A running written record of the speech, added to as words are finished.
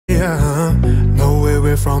yeah. Know where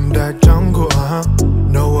we're from, that jungle,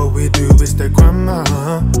 know what we do is the grammar,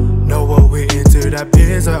 know what we into, that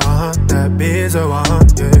pizza, that pizza,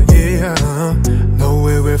 yeah. Know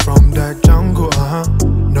where we're from, that jungle,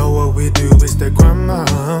 know what we do is the grammar,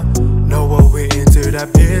 know what we into,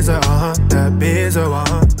 that pizza,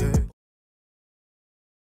 yeah.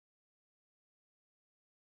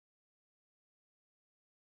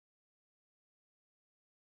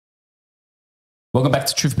 Welcome back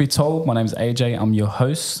to Truth Be Told. My name is AJ. I'm your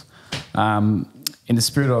host. In the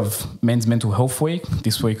spirit of Men's Mental Health Week,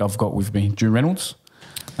 this week I've got with me Drew Reynolds.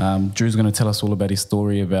 Drew's going to tell us all about his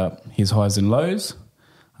story about his highs and lows,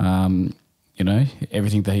 you know,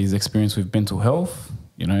 everything that he's experienced with mental health,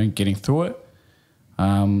 you know, getting through it.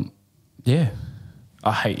 Yeah,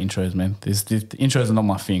 I hate intros, man. The intros are not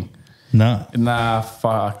my thing. Nah,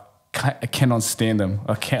 fuck, I cannot stand them.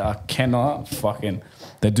 I cannot fucking,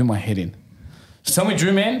 they do my head in. So tell me,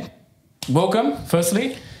 Drew, man, welcome,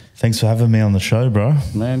 firstly. Thanks for having me on the show, bro.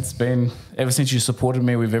 Man, it's been, ever since you supported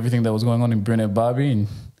me with everything that was going on in Brunette Barbie and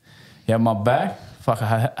you have my back, fuck,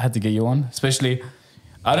 I had to get you on. Especially,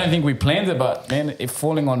 I don't think we planned it, but man, it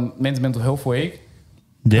falling on Men's Mental Health Week.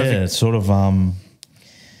 Yeah, it's sort of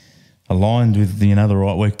aligned with, you know, the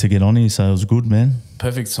right week to get on here, so it was good, man.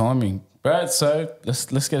 Perfect timing. Right, so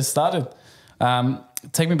let's get started.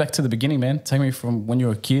 Take me back to the beginning, man. Take me from when you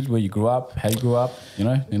were a kid, where you grew up, how you grew up, you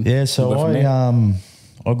know. And yeah, so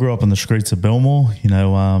I grew up on the streets of Belmore. You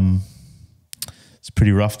know, it's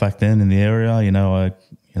pretty rough back then in the area. You know, I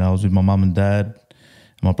was with my mum and dad,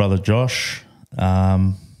 and my brother Josh.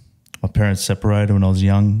 My parents separated when I was a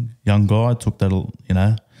young guy. I took that, you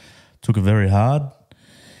know, took it very hard.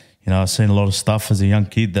 You know, I seen a lot of stuff as a young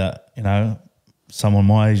kid that, you know, someone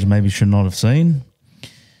my age maybe should not have seen.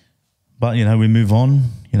 But, you know, we move on.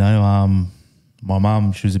 You know, my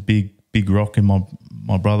mum, she was a big rock in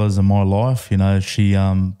my brothers and my life. You know, she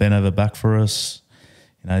bent over back for us.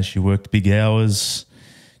 You know, she worked big hours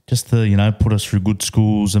just to, you know, put us through good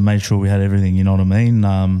schools and made sure we had everything, you know what I mean?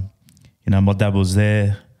 You know, my dad was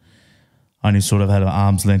there. I only sort of had an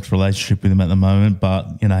arm's length relationship with him at the moment,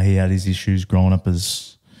 but, you know, he had his issues growing up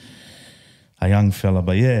as a young fella.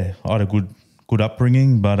 But, yeah, I had a good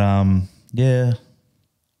upbringing, but, yeah,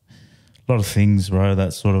 a lot of things, bro,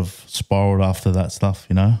 that sort of spiraled after that stuff,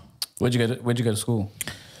 you know. Where'd you go to school?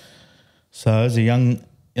 So as a young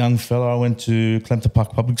fella, I went to Clempton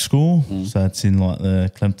Park Public School. So it's in like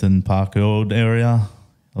the Clempton Park Earl area.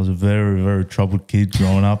 I was a very, very troubled kid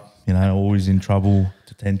growing up, you know, always in trouble,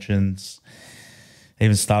 detentions.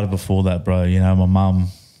 Even started before that, bro. You know, my mum,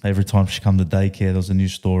 every time she come to daycare, there was a new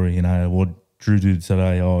story, you know, what Drew did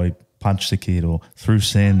today, oh, he punched the kid or threw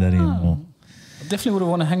sand at him. Or, definitely would have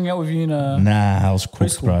wanted to hang out with you in nah, I was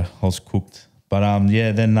cooked, bro. I was cooked. But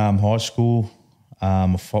yeah, then high school,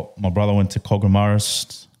 my brother went to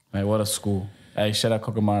Cogamaris. Mate, what a school. Hey, shout out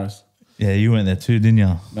Cogamaris. Yeah, you went there too, didn't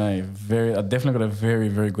you? Mate, I definitely got a very,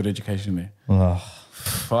 very good education there. Oh.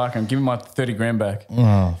 Fuck, I'm giving my 30 grand back.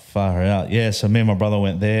 Oh, far out. Yeah, so me and my brother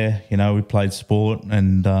went there. You know, we played sport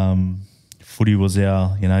and footy was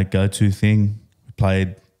our, you know, go-to thing. We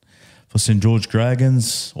played for St. George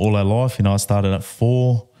Dragons all our life. You know, I started at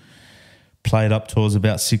 4, played up till I was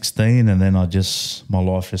about 16, and then my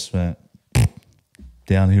life just went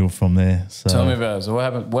downhill from there. So tell me about it. So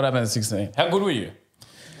what happened at 16? How good were you?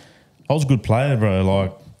 I was a good player, bro.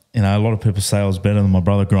 Like, you know, a lot of people say I was better than my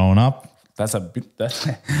brother growing up. That's a big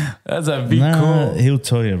call. He'll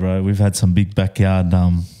tell you, bro. We've had some big backyard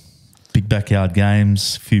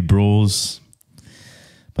games, a few brawls.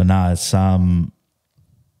 But no, it's how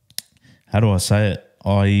do I say it?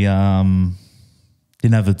 I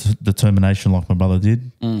didn't have the determination like my brother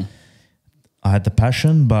did. I had the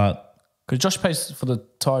passion, but... Because Josh plays for the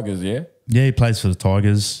Tigers, yeah? Yeah, he plays for the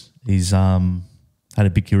Tigers. He's had a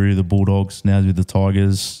big career with the Bulldogs. Now he's with the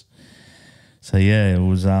Tigers. So, yeah, it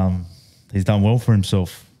was... he's done well for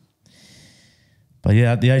himself. But,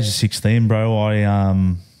 yeah, at the age of 16, bro, I,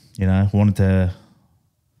 you know, wanted to,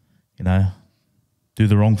 you know, do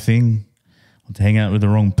the wrong thing. Wanted to hang out with the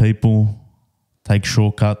wrong people. Take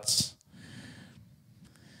shortcuts.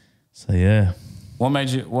 So, yeah. What made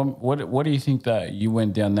you, what do you think that you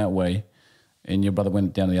went down that way and your brother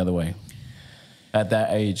went down the other way at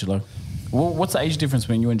that age? Like, what's the age difference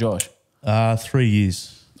between you and Josh? 3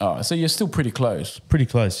 years. Oh, so you're still pretty close. Pretty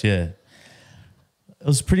close, yeah. It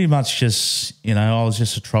was pretty much just, you know, I was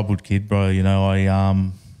just a troubled kid, bro. You know, I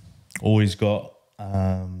always got,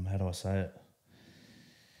 how do I say it?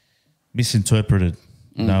 Misinterpreted.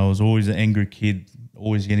 You know, I was always an angry kid,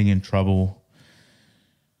 always getting in trouble.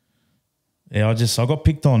 Yeah, I got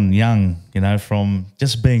picked on young, you know, from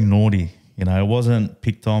just being naughty. You know, it wasn't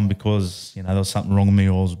picked on because, you know, there was something wrong with me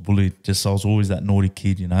or I was bullied. Just I was always that naughty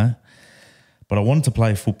kid, you know. But I wanted to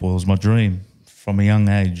play football. It was my dream from a young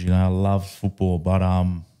age. You know, I loved football. But,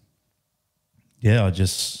 yeah, I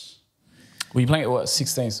just... Were you playing at what,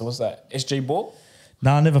 16? So what's that? SG ball?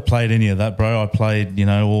 No, I never played any of that, bro. I played, you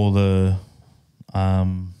know, all the...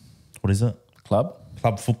 what is it? Club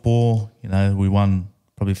football. You know, we won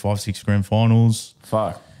probably 5-6 grand finals.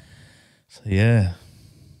 Fuck. So, yeah.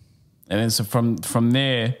 And then so from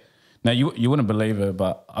there, now you wouldn't believe it,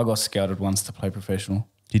 but I got scouted once to play professional.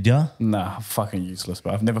 Did ya? Nah, fucking useless,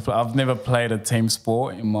 bro. I've never played a team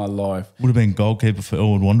sport in my life. Would have been goalkeeper for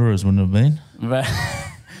Elwood Wanderers, wouldn't it have been?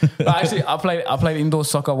 But actually, I played indoor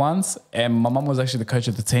soccer once, and my mum was actually the coach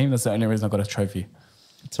of the team. That's the only reason I got a trophy.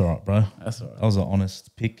 It's all right, bro. That's all right. That was an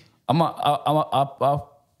honest pick. I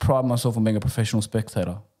pride myself on being a professional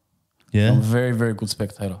spectator. Yeah? I'm a very, very good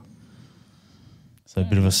spectator. So a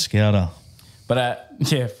bit of a scouter. But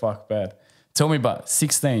yeah, fuck bad. Tell me about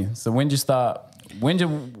 16. So when did you start?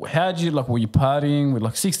 How did you, like, were you partying with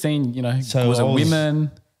like 16, you know, So was it I was-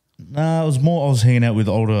 women? No, it was more I was hanging out with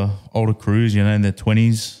older crews, you know, in their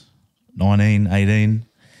 20s, 19, 18. You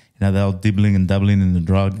know, they were dibbling and dabbling in the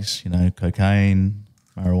drugs, you know, cocaine,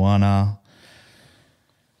 marijuana.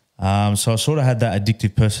 So I sort of had that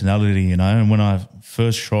addictive personality, you know, and when I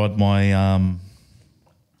first tried marijuana,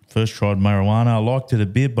 I liked it a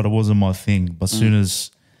bit, but it wasn't my thing. But as soon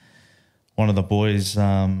as one of the boys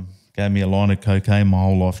gave me a line of cocaine, my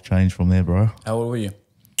whole life changed from there, bro. How old were you?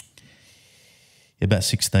 Yeah, about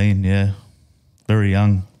 16, yeah. Very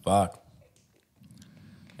young. Fuck.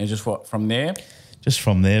 And just what, from there? Just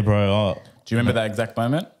from there, bro. Do you remember that exact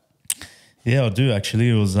moment? Yeah, I do actually.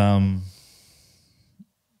 It was, I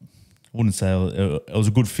wouldn't say it was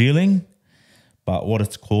a good feeling, but what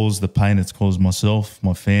it's caused, the pain it's caused myself,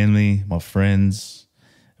 my family, my friends,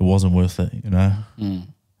 it wasn't worth it, you know?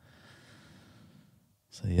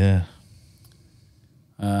 So, yeah.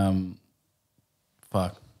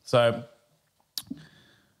 Fuck. So,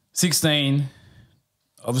 16,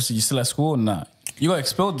 obviously you still at school or not? You got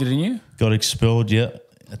expelled, didn't you? Got expelled, yeah.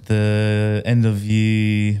 At the end of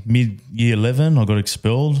mid-year 11, I got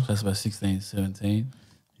expelled. That's about 16, 17.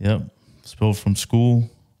 Yep, expelled from school.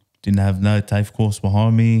 Didn't have no TAFE course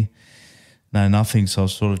behind me. No, nothing. So I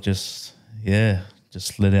was sort of just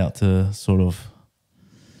let out to sort of...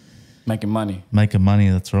 Making money. Making money,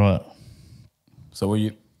 that's right. So were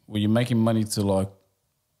you making money to like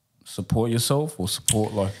support yourself or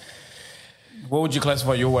support like... What would you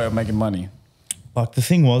classify your way of making money? Like the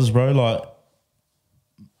thing was, bro, like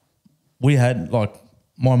we had like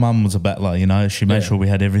my mum was a battler, you know, she made sure we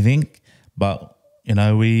had everything, but you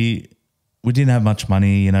know, we didn't have much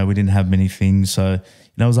money, you know, we didn't have many things. So, you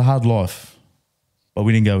know, it was a hard life, but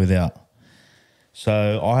we didn't go without.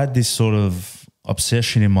 So I had this sort of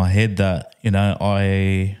obsession in my head that, you know,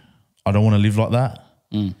 I don't want to live like that.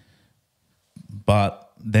 But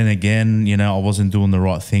then again, you know, I wasn't doing the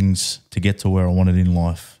right things to get to where I wanted in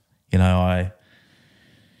life. You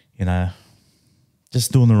know,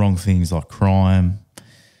 just doing the wrong things like crime.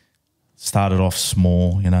 Started off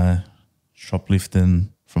small, you know,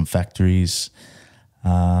 shoplifting from factories.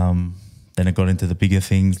 Then it got into the bigger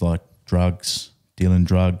things like drugs, dealing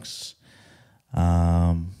drugs.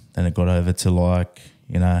 Then it got over to like,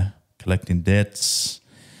 you know, collecting debts,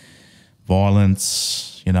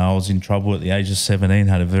 violence. You know, I was in trouble at the age of 17,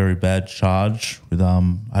 had a very bad charge with,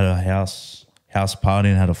 had a house party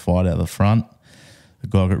and had a fight out the front. The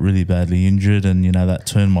guy got really badly injured and, you know, that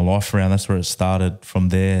turned my life around. That's where it started from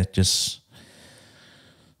there. Just,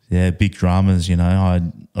 yeah, big dramas, you know.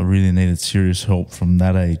 I really needed serious help from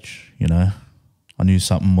that age, you know. I knew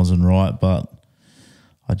something wasn't right, but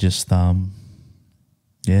I just,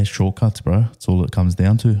 yeah, shortcuts, bro. That's all it comes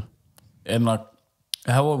down to. And like,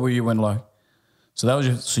 how old were you when like, so that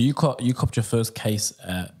was so you copped your first case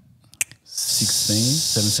at 16,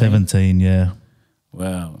 17? 17, yeah.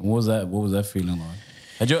 Wow. What was that feeling like?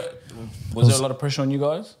 Was there a lot of pressure on you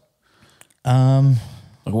guys? Like,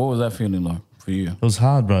 what was that feeling like for you? It was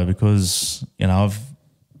hard, bro, because, you know,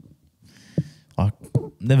 I've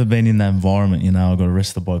never been in that environment, you know. I got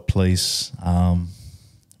arrested by police. Me and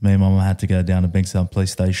my mum had to go down to Bankstown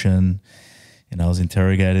Police Station. You know, I was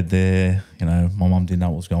interrogated there. You know, my mum didn't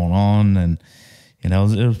know what was going on. And, you know,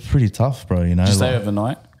 it was pretty tough, bro, you know. Did you stay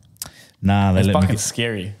overnight? Nah, It's fucking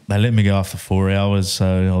scary. They let me go after 4 hours,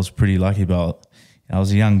 so I was pretty lucky. But I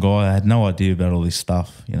was a young guy. I had no idea about all this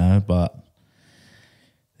stuff, you know. But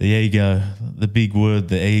the ego, the big word,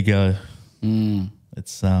 the ego,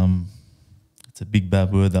 it's a big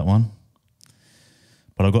bad word, that one.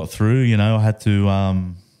 But I got through, you know. I had to,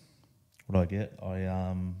 what did I get?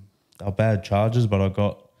 I they were bad charges, but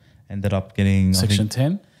ended up getting Section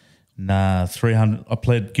 10? 300. I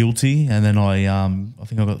pled guilty, and then I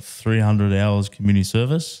think I got 300 hours community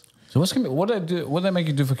service. So what do they make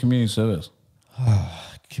you do for community service?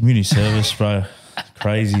 Community service, bro,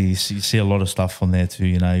 crazy. You see a lot of stuff on there too.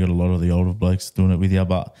 You know, you got a lot of the older blokes doing it with you,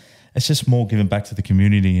 but it's just more giving back to the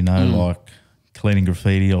community. You know, like cleaning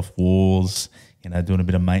graffiti off walls. You know, doing a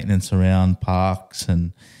bit of maintenance around parks,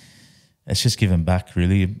 and it's just giving back.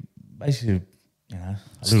 Really, basically, you know,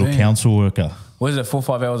 a little council worker. What is it, 4 or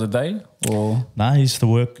 5 hours a day? Or I used to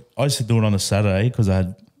do it on a Saturday because I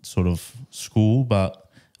had sort of school, but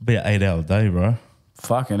it'd be an 8-hour day, bro.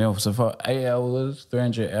 fucking hell. So for 8 hours,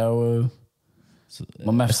 300 hours.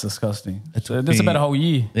 My math's disgusting. So that's about a whole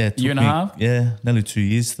year. Yeah, year and a half. Yeah, nearly 2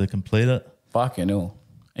 years to complete it. Fucking hell.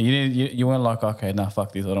 And you weren't like, okay, nah,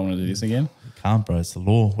 fuck this. I don't want to do this again. You can't, bro. It's the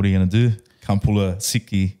law. What are you gonna do? Can't pull a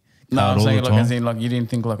sickie. No, I'm saying all the like, time. as in, like, you didn't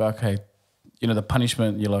think like, okay, you know, the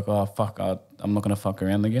punishment. You're like, oh fuck, I'm not gonna fuck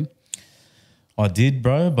around again. I did,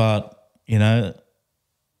 bro, but you know,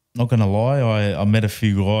 not gonna lie, I met a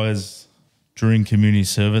few guys during community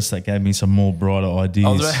service that gave me some more brighter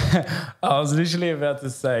ideas. I was literally about to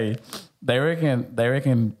say, they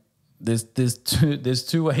reckon there's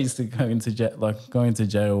two ways to go into jail, like going to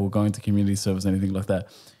jail or going to community service, anything like that.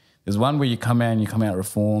 There's one where you come out and you come out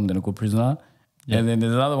reformed and a good prisoner, and then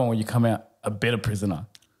there's another one where you come out a better prisoner,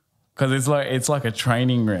 because it's like a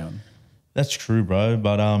training ground. That's true, bro,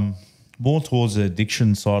 but more towards the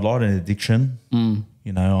addiction side. I had an addiction.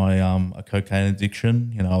 You know, a cocaine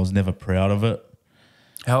addiction. You know, I was never proud of it.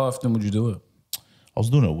 How often would you do it? I was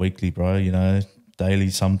doing it weekly, bro, you know, daily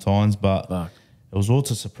sometimes, but it was all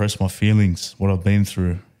to suppress my feelings, what I've been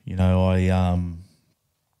through. You know, I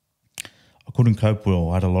couldn't cope well.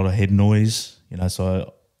 I had a lot of head noise, you know,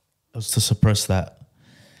 so it was to suppress that.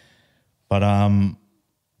 But,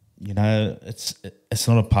 you know, it's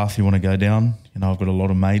not a path you want to go down. You know, I've got a lot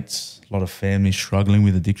of mates, a lot of family struggling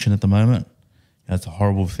with addiction at the moment. You know, it's a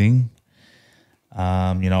horrible thing.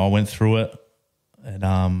 You know, I went through it. It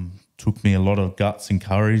took me a lot of guts and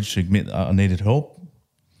courage to admit that I needed help.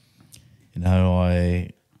 You know,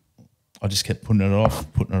 I just kept putting it off.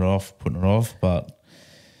 But,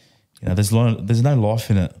 you know, there's no life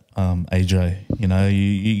in it, AJ. You know,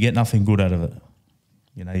 you get nothing good out of it.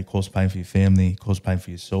 You know, you cause pain for your family, you cause pain for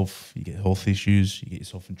yourself, you get health issues, you get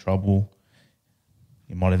yourself in trouble.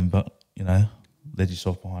 You might even, you know, lead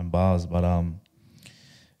yourself behind bars. But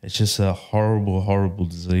it's just a horrible, horrible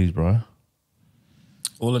disease, bro.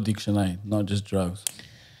 All addiction, not just drugs.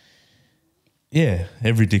 Yeah,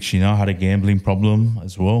 every addiction. You know, I had a gambling problem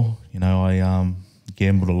as well. You know, I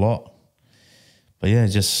gambled a lot. But yeah,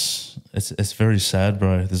 just it's very sad,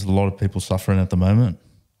 bro. There's a lot of people suffering at the moment.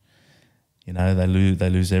 You know, they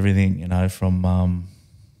lose everything. You know, from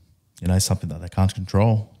you know, something that they can't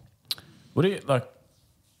control. What do you like?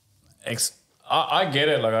 I get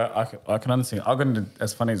it. Like I can understand.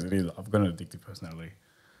 As funny as it is, I've got an addictive personality.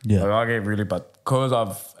 Yeah, like, I get really, but because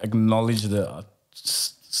I've acknowledged that, I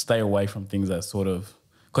stay away from things that sort of,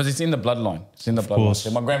 because it's in the bloodline. It's in the bloodline. So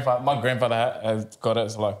my grandfather has got it.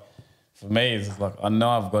 It's like, for me, it's like I know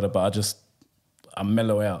I've got it, but I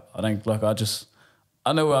mellow out. I don't like.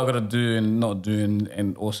 I know what I got to do and not do,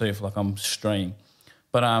 and also if like I'm straying.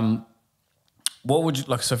 But what would you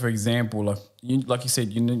like? So for example, like you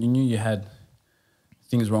said, you knew you had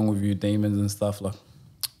things wrong with you, demons and stuff. Like,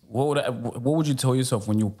 what would you tell yourself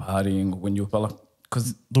when you're partying, when you're like?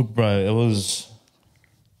 Because look, bro, it was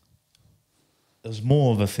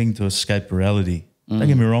more of a thing to escape reality. Don't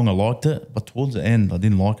get me wrong, I liked it, but towards the end, I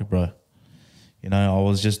didn't like it, bro. You know, I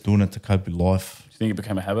was just doing it to cope with life. Do you think it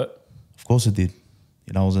became a habit? Of course it did.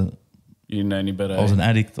 You know, you didn't know any better. I was an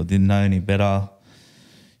addict. I didn't know any better.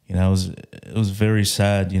 You know, it was very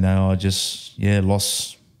sad. You know, I just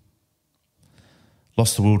lost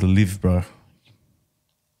the will to live, bro.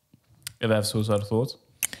 Ever have suicidal thoughts?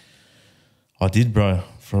 I did, bro.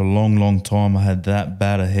 For a long, long time, I had that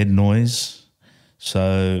bad a head noise.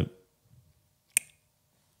 So,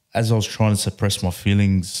 as I was trying to suppress my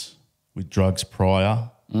feelings with drugs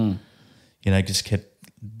prior, you know, just kept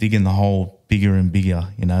digging the hole bigger and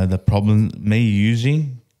bigger. You know, the problem, me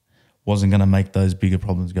using wasn't going to make those bigger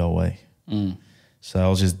problems go away. So I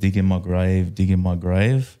was just digging my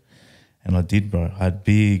grave. And I did, bro. I had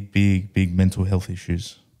big mental health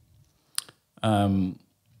issues.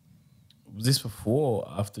 Was this before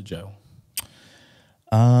or after jail?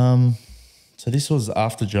 So this was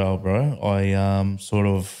after jail, bro. I sort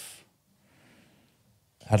of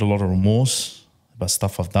had a lot of remorse about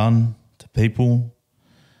stuff I've done to people.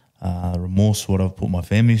 Remorse for what I've put my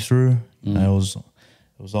family through. You know, it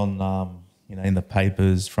was on in the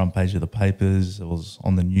papers, front page of the papers. It was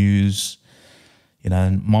on the news.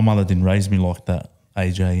 And my mother didn't raise me like that,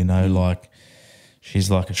 AJ, like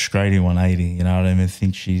she's like a straighty 180, I don't even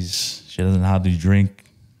think she doesn't hardly drink.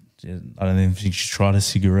 I don't even think she tried a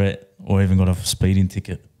cigarette or even got a speeding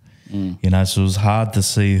ticket. So it was hard to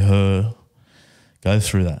see her go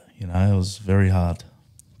through that, it was very hard.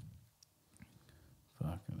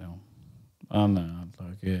 Fucking hell. Oh no,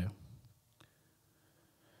 like yeah.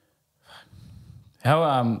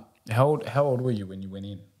 How old were you when you went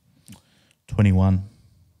in? 21.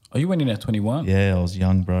 Oh, you went in at 21? Yeah, I was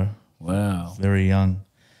young, bro. Wow. Very young.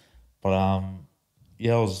 But I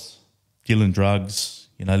was dealing drugs,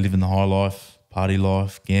 living the high life, party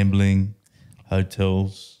life, gambling,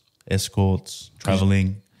 hotels, escorts,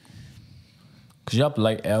 traveling. Because you're up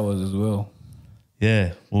late hours as well.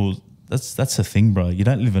 Yeah, well, that's the thing, bro. You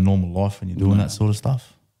don't live a normal life when you're doing that sort of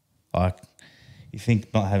stuff. Like, you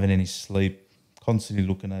think not having any sleep, constantly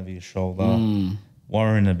looking over your shoulder,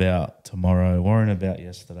 worrying about tomorrow, worrying about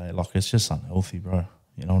yesterday. Like, it's just unhealthy, bro.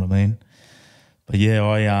 You know what I mean? But yeah,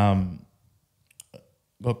 I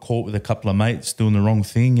got caught with a couple of mates doing the wrong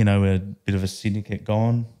thing. We had a bit of a syndicate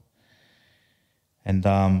going. And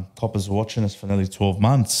coppers were watching us for nearly 12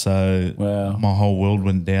 months. So my whole world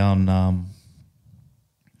went down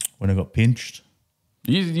when I got pinched.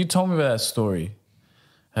 You told me about that story.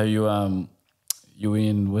 How you were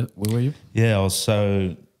in, where were you? Yeah, I was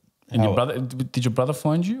so... And your brother, did your brother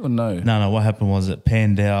find you or no? No, what happened was it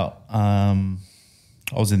panned out. I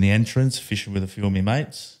was in the entrance fishing with a few of my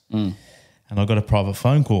mates and I got a private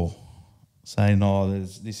phone call saying,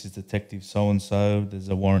 this is Detective so-and-so, there's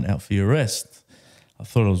a warrant out for your arrest. I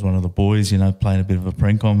thought it was one of the boys, playing a bit of a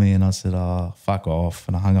prank on me, and I said, fuck off,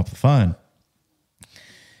 and I hung up the phone.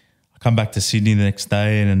 I come back to Sydney the next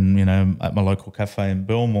day and, at my local cafe in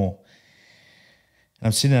Belmore, and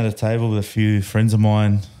I'm sitting at a table with a few friends of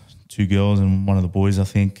mine, 2 girls and one of the boys, I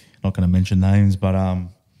think. Not going to mention names, but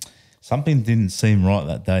something didn't seem right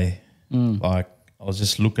that day. Like, I was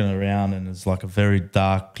just looking around and it's like a very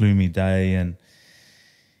dark, gloomy day, and,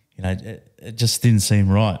 it just didn't seem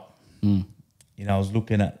right. I was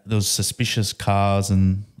looking at, there was suspicious cars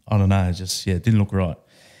and I don't know, it didn't look right.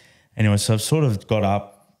 Anyway, so I've sort of got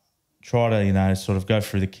up, tried to, sort of go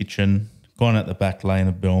through the kitchen, gone at the back lane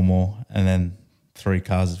of Belmore, and then 3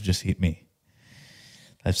 cars have just hit me.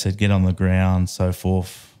 They've said, get on the ground, so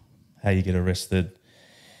forth, how you get arrested.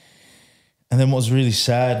 And then what was really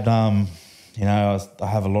sad, I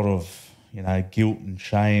have a lot of, guilt and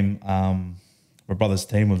shame. My brother's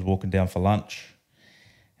team was walking down for lunch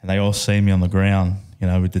and they all see me on the ground,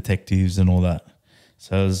 with detectives and all that.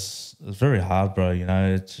 So it was very hard, bro,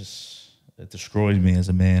 it destroyed me as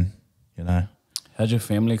a man, How'd your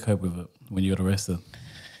family cope with it when you got arrested?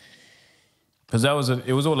 Because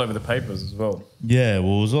it was all over the papers as well. Yeah,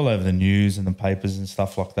 well, it was all over the news and the papers and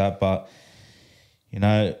stuff like that. But,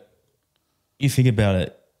 you think about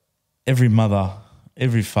it, every mother,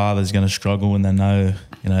 every father's going to struggle when they know,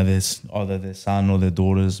 there's either their son or their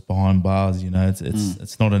daughter's behind bars.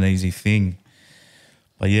 It's not an easy thing.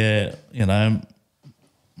 But yeah,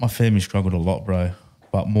 my family struggled a lot, bro.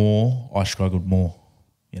 But I struggled more,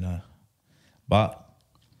 But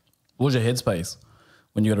what was your headspace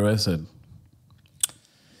when you got arrested?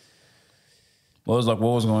 What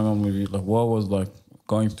was going on with you? Like, what was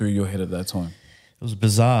going through your head at that time? It was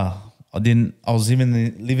bizarre. I was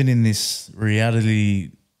even living in this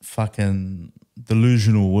reality fucking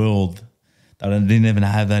delusional world that I didn't even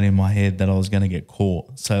have that in my head that I was going to get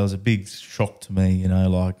caught. So it was a big shock to me,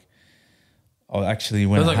 I actually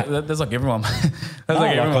went... That's like everyone.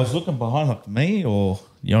 I was looking behind me or,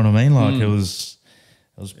 you know what I mean? It was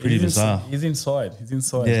pretty bizarre. He's inside. Yeah,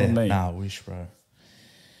 it's not me. Nah, I wish, bro.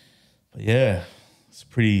 But yeah, it's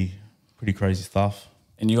pretty crazy stuff.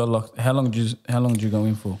 And you got locked. How long did you go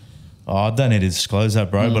in for? Oh, I don't need to disclose that,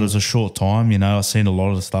 bro, but it was a short time, I've seen a lot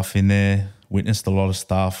of the stuff in there, witnessed a lot of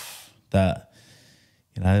stuff that,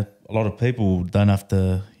 a lot of people don't have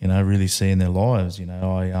to, really see in their lives,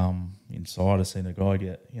 inside I seen a guy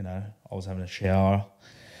get, I was having a shower,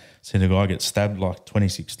 seen a guy get stabbed like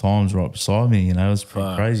 26 times right beside me, it was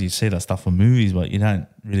pretty crazy. You see that stuff in movies, but you don't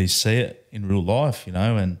really see it in real life,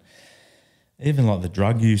 and even like the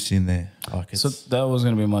drug use in there. So that was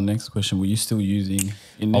going to be my next question. Were you still using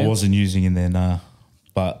in there? I wasn't using in there, nah.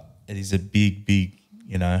 But it is a big,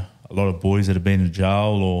 a lot of boys that have been in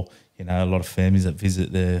jail or, a lot of families that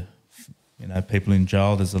visit their, people in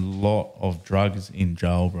jail. There's a lot of drugs in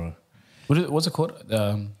jail, bro. What's it called?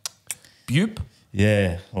 Bube?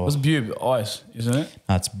 Yeah. What's bube? Ice, isn't it?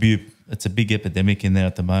 No, it's bube. It's a big epidemic in there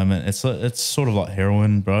at the moment. It's sort of like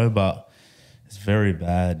heroin, bro, but It's very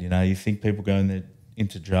bad. You know, you think people going there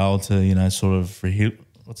into jail to, you know, sort of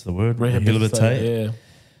what's the word? Rehabilitate. Yeah.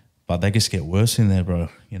 But they just get worse in there, bro.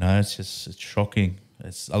 You know, it's shocking.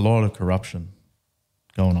 It's a lot of corruption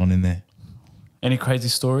going on in there. Any crazy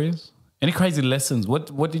stories? Any crazy lessons?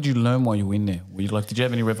 What did you learn while you were in there? Were you like, did you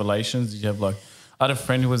have any revelations? Did you have like, I had a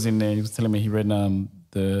friend who was in there. He was telling me he read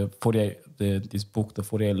this book, The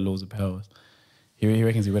 48 Laws of Power. He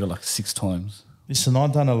reckons he read it like 6 times. Listen,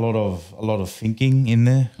 I've done a lot of thinking in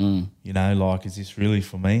there. You know, like, is this really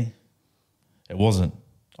for me? It wasn't.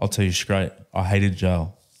 I'll tell you straight. I hated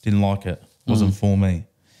jail. Didn't like it. Wasn't for me.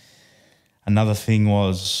 Another thing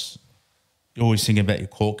was, you always think about your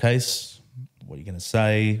court case, what you're going to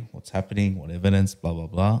say, what's happening, what evidence, blah, blah,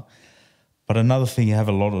 blah. But another thing, you have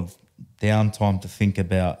a lot of downtime to think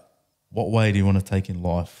about, what way do you want to take in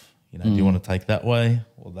life? You know, do you want to take that way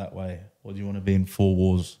or that way? Or do you want to be in 4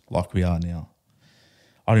 wars like we are now?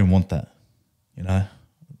 I didn't want that, you know.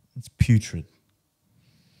 It's putrid.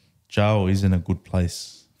 Jail isn't a good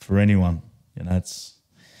place for anyone. You know, it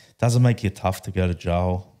doesn't make you tough to go to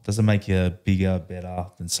jail. Doesn't make you bigger, better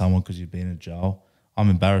than someone because you've been in jail. I'm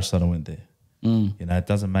embarrassed that I went there. You know, it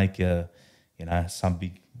doesn't make you, you know, some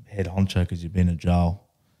big head honcho because you've been in jail.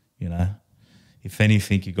 You know, if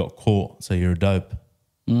anything, you got caught, so you're a dope.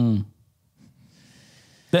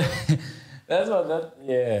 That's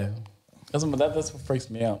what freaks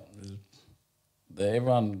me out.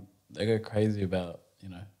 Everyone, they go crazy about, you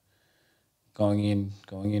know, going in.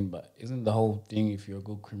 But isn't the whole thing, if you're a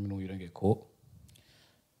good criminal, you don't get caught?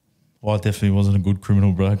 Well, I definitely wasn't a good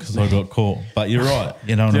criminal, bro, because I got caught. But you're right.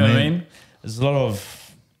 You know what I mean? There's a lot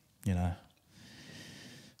of, you know,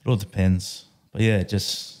 it all depends. But yeah,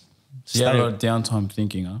 just you had a lot of downtime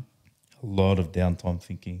thinking, huh? A lot of downtime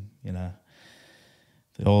thinking, you know.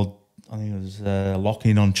 The old, I think it was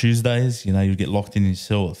lock-in on Tuesdays. You know, you'd get locked in your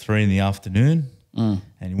cell at 3 in the afternoon and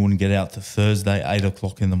you wouldn't get out to Thursday, 8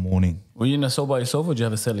 o'clock in the morning. Were you in a cell by yourself or did you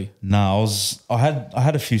have a cellie? No, I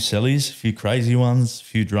had a few cellies, a few crazy ones, a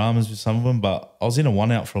few dramas with some of them, but I was in a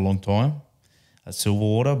 1-out for a long time at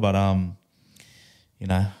Silverwater, but, you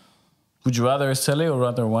know. Would you rather a cellie or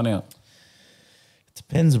rather a 1-out? It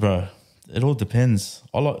depends, bro. It all depends.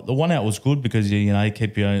 I like the 1-out was good because you know you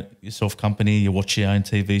keep yourself company. You watch your own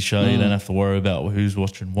TV show. You don't have to worry about who's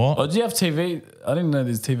watching what. Oh, do you have TV? I didn't know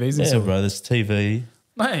there's TVs in Yeah, bro. There's TV.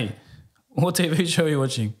 Hey, what TV show are you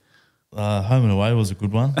watching? Home and Away was a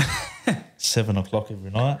good one. 7 o'clock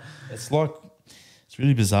every night. It's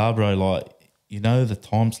really bizarre, bro. Like, you know, the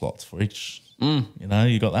time slots for each. You know,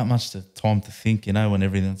 you got that much time to think. You know, when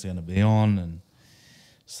everything's going to be on and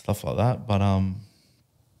stuff like that. But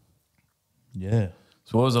yeah.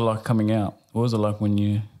 So what was it like coming out? What was it like when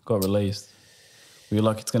you got released? Were you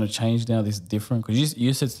like, it's going to change now, this is different? Because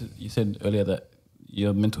you said earlier that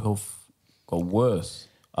your mental health got worse.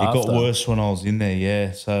 It got worse when I was in there,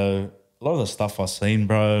 yeah. So a lot of the stuff I seen,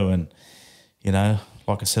 bro, and, you know,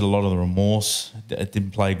 like I said, a lot of the remorse, it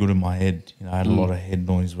didn't play good in my head. You know, I had a lot of head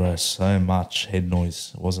noise, bro, so much head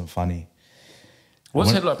noise. It wasn't funny.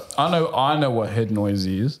 What's head like? I know what head noise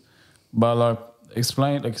is, but like,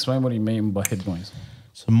 explain what you mean by head noise.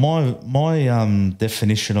 So my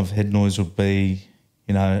definition of head noise would be,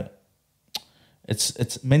 you know,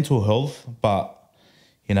 it's mental health, but,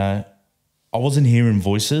 you know, I wasn't hearing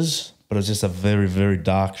voices, but it was just a very, very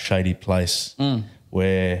dark, shady place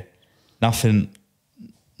where nothing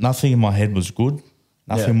in my head was good.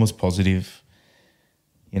 Nothing was positive.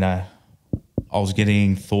 You know, I was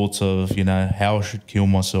getting thoughts of, you know, how I should kill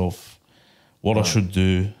myself, what I should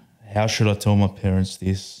do, how should I tell my parents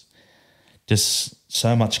this? Just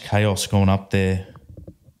so much chaos going up there.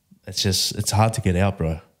 It's hard to get out,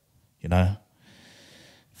 bro, you know.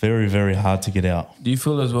 Very, very hard to get out. Do you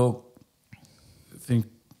feel as well,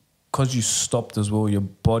 because you stopped as well, your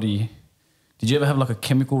body, did you ever have like a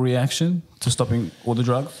chemical reaction to stopping all the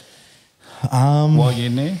drugs while you're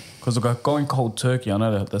in there? Because like going cold turkey, I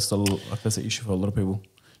know that's the issue for a lot of people. Do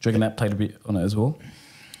you reckon that played a bit on it as well?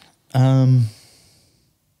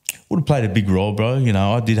 Would have played a big role, bro. You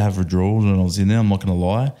know, I did have withdrawals when I was in there, I'm not going to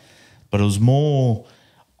lie. But it was more,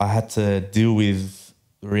 I had to deal with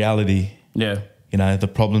reality. Yeah. You know, the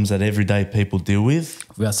problems that everyday people deal with.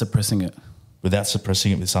 Without suppressing it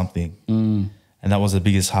with something. And that was the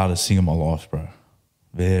biggest, hardest thing in my life, bro.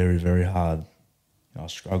 Very, very hard. You know, I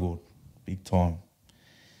struggled big time.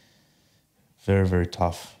 Very, very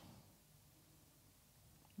tough.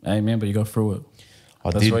 Hey, man, but you got through it.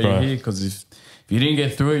 That's why bro. You're here, because if you didn't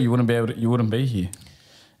get through it, you wouldn't be here.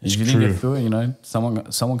 If you didn't get through it, you know,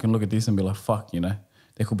 someone can look at this and be like, fuck, you know,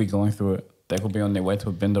 they could be going through it. They could be on their way to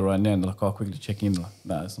a bender right now and they're like, oh, quickly check in. Like,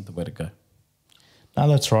 nah, that's not the way to go. No,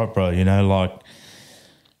 that's right, bro. You know,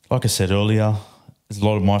 like I said earlier, there's a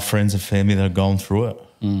lot of my friends and family that are going through it.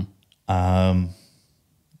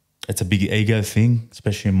 It's a big ego thing,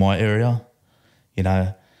 especially in my area. You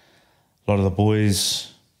know, a lot of the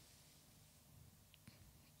boys,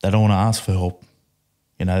 they don't want to ask for help.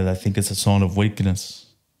 You know, they think it's a sign of weakness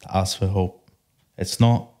to ask for help. It's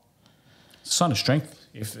not. It's a sign of strength.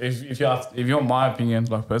 If you want my opinion,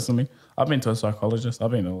 like personally, I've been to a psychologist.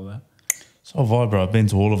 I've been to all that. So have I, bro. I've been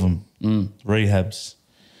to all of them. Rehabs,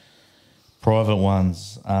 private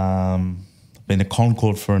ones. I've been to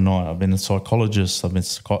Concord for a night. I've been a psychologist. I've been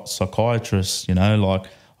a psychiatrist, you know. Like,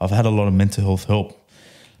 I've had a lot of mental health help.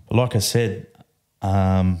 But like I said,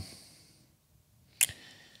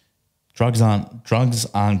 drugs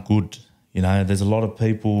aren't good. You know, there's a lot of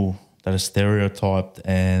people that are stereotyped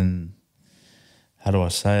and, how do I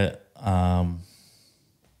say it?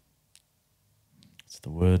 What's the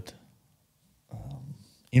word?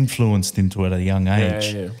 Influenced into it at a young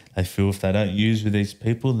age. Yeah. They feel if they don't use with these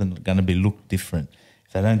people, then they're going to be looked different.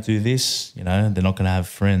 If they don't do this, you know, they're not going to have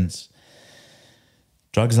friends.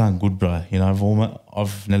 Drugs aren't good, bro. You know,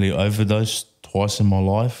 I've nearly overdosed twice in my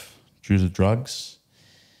life due to drugs.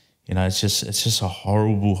 You know, it's just a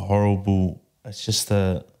horrible. It's just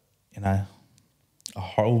a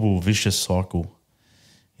horrible vicious cycle.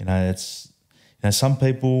 You know, some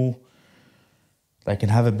people, they can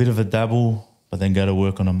have a bit of a dabble, but then go to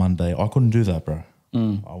work on a Monday. I couldn't do that, bro.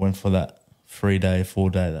 I went for that 3-day,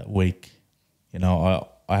 4-day, that week. You know,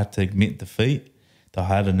 I had to admit defeat that I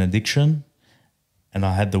had an addiction, and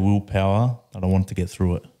I had the willpower that I wanted to get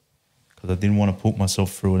through it because I didn't want to put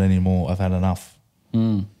myself through it anymore. I've had enough.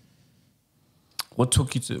 What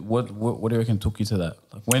took you to what do you reckon took you to that?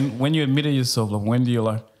 Like when you admitted yourself, like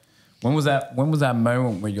when was that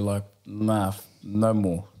moment where you're like, nah, no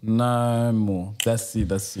more. That's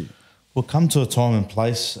it. Well, come to a time and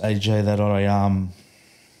place, AJ, that I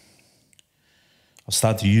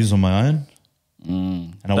started to use on my own.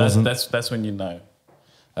 And that's when you know.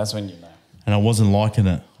 That's when you know. And I wasn't liking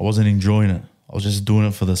it. I wasn't enjoying it. I was just doing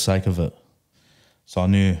it for the sake of it. So I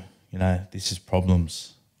knew, you know, this is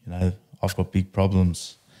problems. You know, I've got big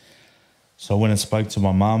problems. So I went and spoke to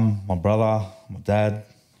my mum, my brother, my dad,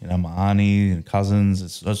 you know, my auntie and cousins.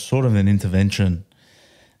 It's sort of an intervention.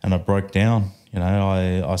 And I broke down. You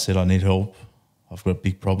know, I said I need help. I've got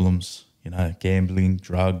big problems, you know, gambling,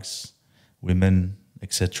 drugs, women,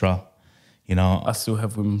 etc. You know. I still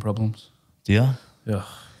have women problems. Do you? Yeah,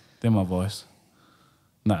 they're my voice.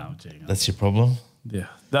 No, I'm joking. That's your problem? Yeah.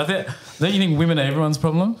 Don't you think women are everyone's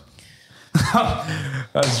problem?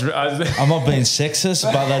 I'm not being sexist,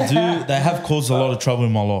 but they have caused a lot of trouble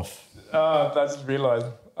in my life. I just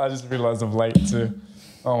realised I'm late too.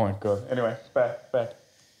 Oh my God. Anyway, back.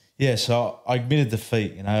 Yeah, so I admitted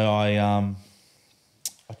defeat. You know,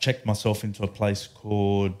 I checked myself into a place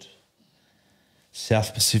called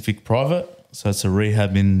South Pacific Private. So it's a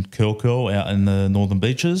rehab in Curl out in the Northern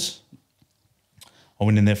Beaches. I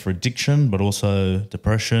went in there for addiction, but also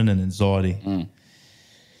depression and anxiety.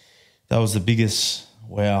 That was the biggest.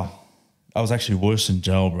 Wow, I was actually worse than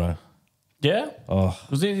jail, bro. Yeah. Oh,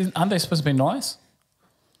 aren't they supposed to be nice?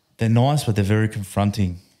 They're nice, but they're very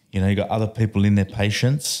confronting. You know, you got other people in there,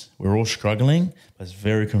 patients. We're all struggling, but it's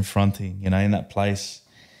very confronting. You know, in that place,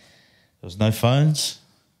 there was no phones,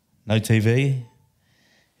 no TV. You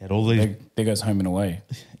had all these. There goes home and away.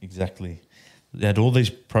 Exactly. You had all these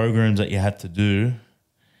programs that you had to do.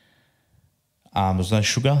 There was no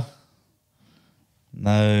sugar.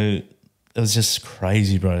 No, it was just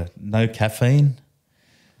crazy, bro. No caffeine,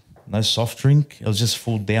 no soft drink. It was just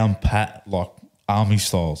full down pat, like army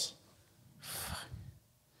styles.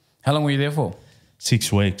 How long were you there for?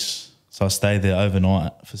 6 weeks. So I stayed there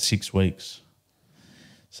overnight for 6 weeks.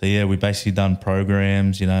 So yeah, we basically done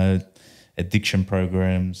programs, you know, addiction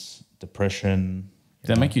programs, depression.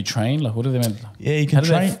 Did they make you train? Like, what do they mean? Yeah, you can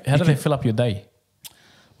train. How do they fill up your day?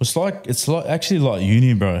 It's like actually like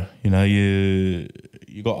uni, bro. You know, you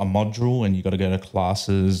got a module and you got to go to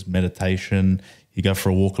classes, meditation. You go for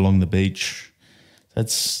a walk along the beach.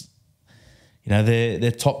 That's, you know,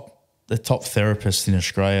 they're top therapists in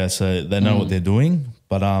Australia, so they know what they're doing.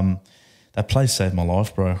 But that place saved my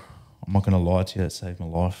life, bro. I'm not going to lie to you, it saved my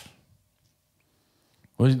life.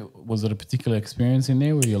 Was it a particular experience in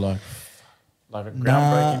there where you're like a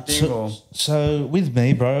groundbreaking thing? So with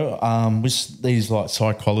me, bro, with these like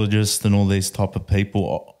psychologists and all these type of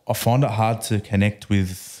people, I find it hard to connect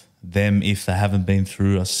with them if they haven't been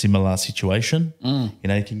through a similar situation. You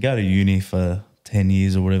know, you can go to uni for 10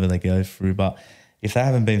 years or whatever they go through, but if they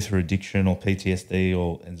haven't been through addiction or PTSD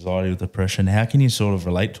or anxiety or depression, how can you sort of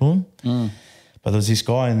relate to them? But there was this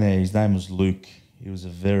guy in there, his name was Luke. He was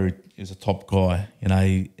a top guy. You know,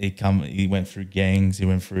 he went through gangs, he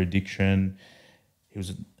went through addiction. He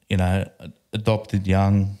was, you know, adopted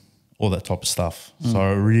young, all that type of stuff. So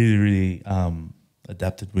I really, really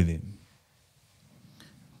adapted with him.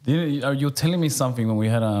 You were telling me something when we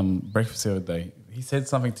had breakfast the other day. He said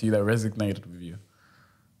something to you that resonated with you.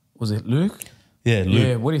 Was it Luke? Yeah, Luke.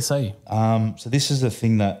 Yeah, what did he say? So this is the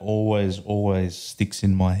thing that always sticks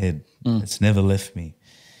in my head. It's never left me.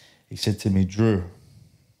 He said to me, Drew,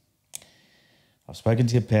 I've spoken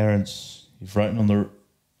to your parents. You've written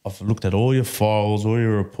I've looked at all your files, all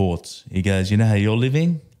your reports. He goes, you know how you're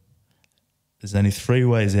living? There's only 3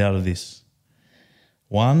 ways out of this.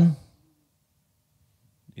 1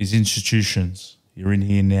 is institutions. You're in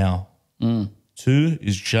here now. 2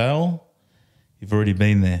 is jail. You've already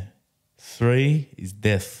been there. 3 is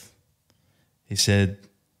death. He said,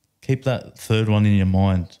 keep that 3rd one in your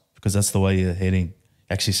mind because that's the way you're heading.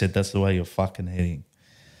 He actually said that's the way you're fucking heading.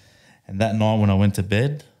 And that night when I went to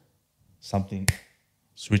bed, something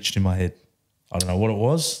switched in my head. I don't know what it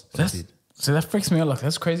was. So that freaks me out. Like,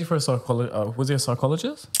 that's crazy for a psychologist. Was he a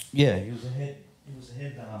psychologist? Yeah, he was a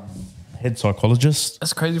head psychologist.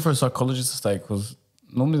 That's crazy for a psychologist to say because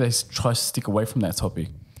normally they try to stick away from that topic.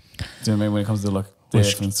 Do you know what I mean? When it comes to like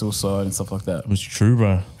death and suicide and stuff like that. It was true,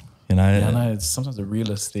 bro. You know, yeah, I know. It's sometimes the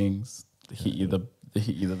realest things that hit you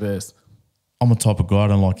the best. I'm the type of guy I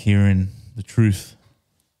don't like hearing the truth.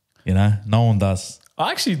 You know, no one does.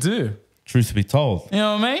 I actually do. Truth to be told. You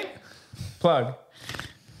know what I mean? Plug.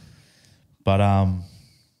 But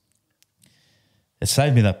it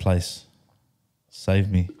saved me, that place.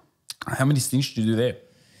 Saved me. How many stints did you do there?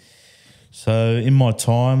 So in my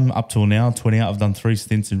time up till now, 28, I've done 3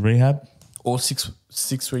 stints in rehab. All 6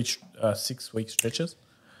 week stretches?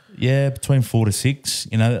 Yeah, between 4 to 6.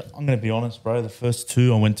 You know, I'm going to be honest, bro. The first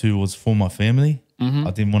 2 I went to was for my family.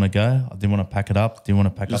 I didn't want to go. I didn't want to pack it up. Didn't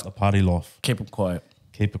want to pack up the party life. Keep it quiet.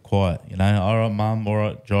 Keep it quiet. You know, all right, mum, all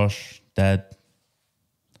right, Josh, dad,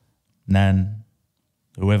 nan,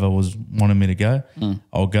 whoever was wanting me to go,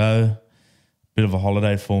 I'll go. Bit of a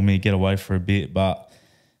holiday for me, get away for a bit. But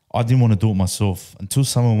I didn't want to do it myself. Until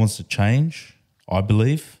someone wants to change, I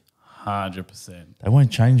believe. 100%. They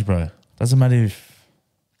won't change, bro. Doesn't matter if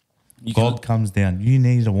God comes down. You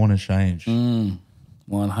need to want to change. 100%.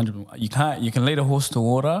 You can lead a horse to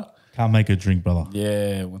water. Can't make it drink, brother.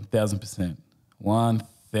 Yeah, 1,000%.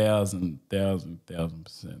 1,000%.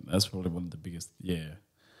 That's probably one of the biggest. Yeah,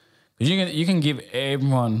 because you can give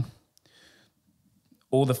everyone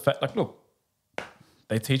all the fact. Like, look,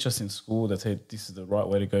 they teach us in school. They say this is the right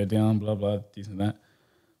way to go down. Blah blah. This and that.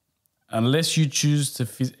 Unless you choose to,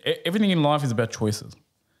 everything in life is about choices.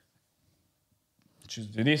 Choose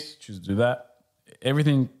to do this. Choose to do that.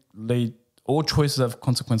 Everything all choices have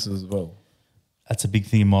consequences as well. That's a big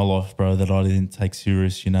thing in my life, bro, that I didn't take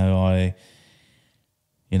serious. You know,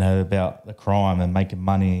 about the crime and making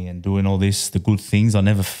money and doing all this, the good things. I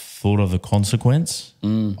never thought of the consequence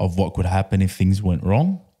of what could happen if things went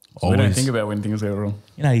wrong. So we don't think about when things go wrong.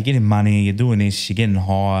 You know, you're getting money, you're doing this, you're getting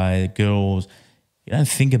high, girls. You don't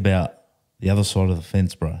think about the other side of the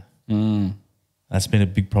fence, bro. That's been a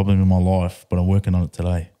big problem in my life, but I'm working on it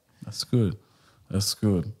today. That's good. That's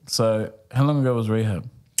good. So how long ago was rehab?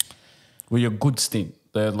 Well, your good stint,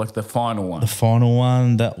 the final one. The final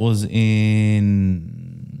one, that was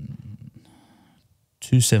in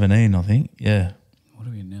 2017, I think. Yeah. What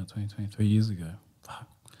are we in now? 3 years ago. Fuck.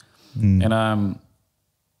 And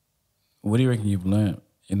what do you reckon you've learnt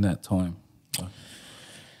in that time?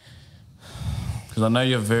 Because I know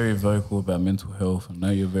you're very vocal about mental health. I know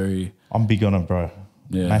you're very... I'm big on it, bro.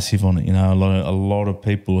 Yeah. Massive on it. You know, a lot of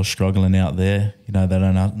people are struggling out there. You know, they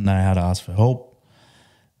don't know how to ask for help.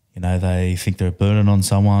 You know, they think they're a burden on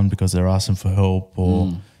someone because they're asking for help,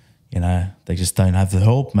 or, you know, they just don't have the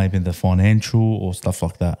help, maybe the financial or stuff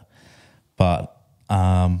like that. But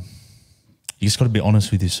you just got to be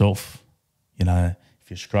honest with yourself. You know,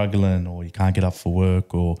 if you're struggling or you can't get up for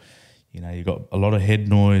work, or, you know, you got a lot of head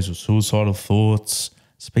noise or suicidal thoughts,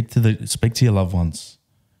 speak to your loved ones.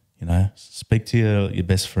 You know, speak to your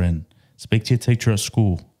best friend. Speak to your teacher at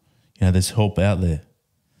school. You know, there's help out there.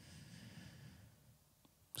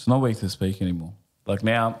 It's not weak to speak anymore. Like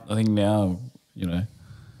now, I think now, you know,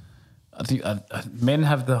 I think men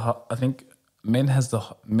have the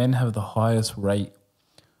highest rate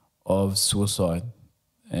of suicide,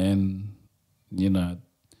 and you know,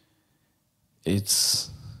 it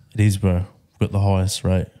is, bro. We've got the highest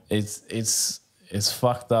rate. It's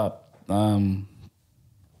fucked up.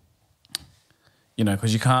 You know,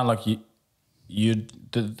 because you can't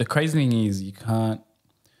the crazy thing is you don't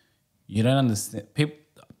understand people.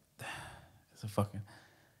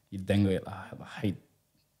 you dangle it. I hate.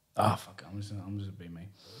 Fuck! I'm just being me.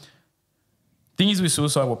 Thing is with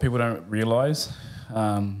suicide, what people don't realize.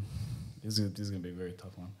 This is gonna be a very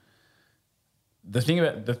tough one. The thing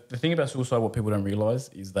about suicide, what people don't realize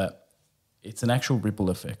is that it's an actual ripple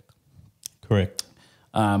effect. Correct.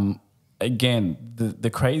 Again, the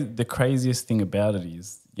craziest thing about it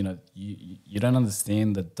is, you know, you don't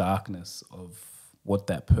understand the darkness of what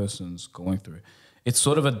that person's going through. It's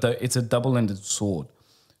sort of a double-ended sword.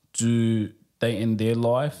 Do they end their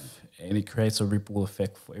life and it creates a ripple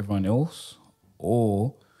effect for everyone else,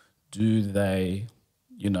 or do they,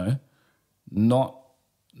 you know, not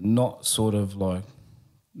sort of like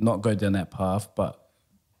not go down that path, but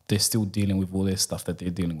they're still dealing with all their stuff that they're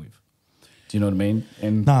dealing with. Do you know what I mean?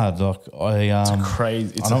 And Look, it's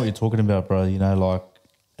crazy. I know what you're talking about, bro. You know, like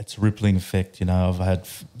it's a rippling effect. You know, I've had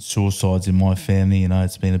suicides in my family. You know,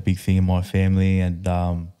 it's been a big thing in my family, and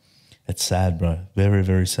it's sad, bro. Very,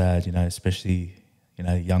 very sad. You know, especially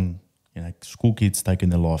young, school kids taking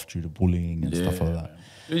their life due to bullying and stuff like that.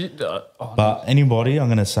 But anybody, I'm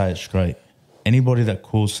gonna say it straight. Anybody that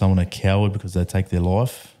calls someone a coward because they take their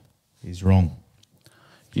life is wrong.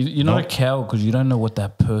 You're not a coward because you don't know what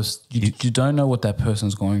that person. You don't know what that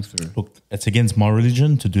person's going through. Look, it's against my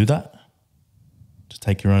religion to do that, to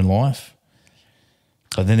take your own life.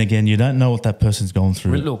 But then again, you don't know what that person's going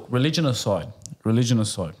through. Look, religion aside.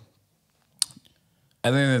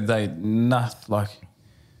 At the end of the day,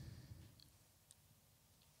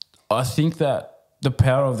 I think that the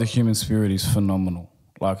power of the human spirit is phenomenal.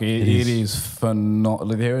 Like it is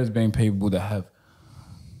phenomenal. There has been people that have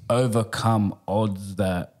overcome odds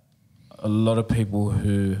that a lot of people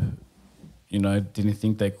who, didn't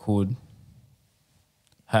think they could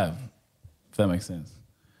have, if that makes sense.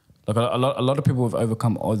 Like a lot of people have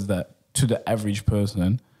overcome odds that to the average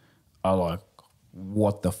person are like,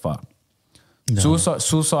 what the fuck? No.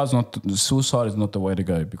 Suicide is not the way to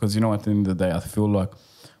go, because at the end of the day, I feel like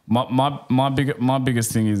my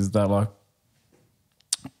biggest thing is that, like,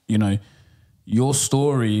 your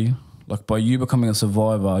story, like by you becoming a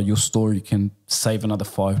survivor, your story can save another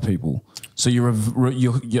 5 people. So you're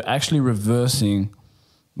actually reversing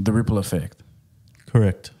the ripple effect.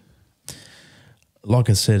 Correct. Like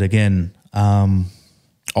I said again, I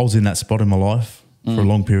was in that spot in my life for a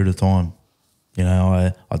long period of time.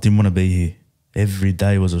 I didn't want to be here. Every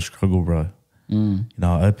day was a struggle, bro. I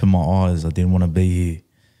opened my eyes. I didn't want to be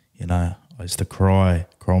here. I used to cry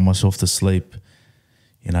myself to sleep.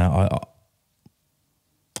 It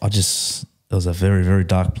was a very, very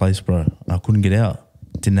dark place, bro. I couldn't get out.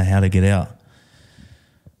 Didn't know how to get out.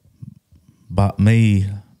 But me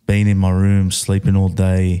being in my room, sleeping all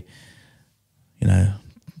day,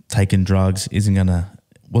 taking drugs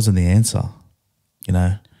wasn't the answer,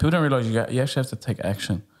 People don't realise you actually have to take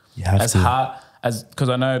action. You have to. Because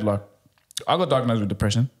I know, like, I got diagnosed with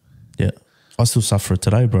depression. Yeah. I still suffer it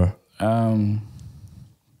today, bro. I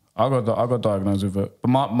got diagnosed with it. But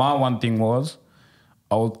my one thing was,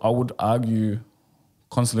 I would argue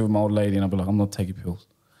constantly with my old lady, and I'd be like, I'm not taking pills.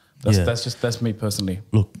 That's me personally.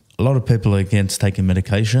 Look, a lot of people are against taking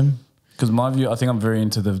medication. Because my view, I think I'm very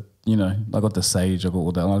into the, I got the sage, I got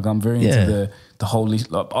all that. Like, I'm very into the holy.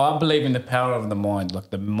 Like, I believe in the power of the mind. Like,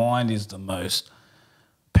 the mind is the most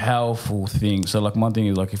powerful thing. So, like, my thing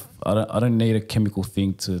is, like, if I don't need a chemical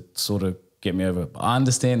thing to sort of get me over it. But I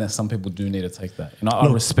understand that some people do need to take that. I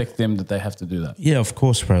respect them that they have to do that. Yeah, of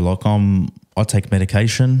course, bro. Like, I take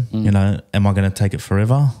medication. Am I going to take it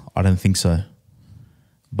forever? I don't think so.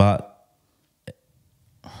 But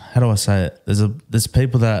how do I say it? There's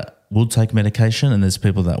people that will take medication and there's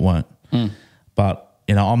people that won't. But,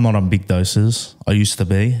 I'm not on big doses. I used to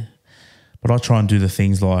be. But I try and do the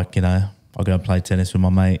things like, I go and play tennis with my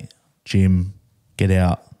mate, gym, get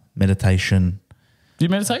out, meditation. Do you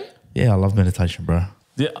meditate? Yeah, I love meditation, bro.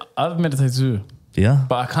 Yeah, I've meditated too. Yeah?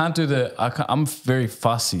 But I can't do I'm very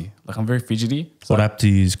fussy. Like, I'm very fidgety. What app do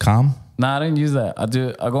you use? Calm? Nah, I don't use that.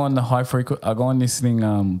 I go on the high frequency. I go on this thing.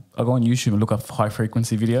 I go on YouTube and look up high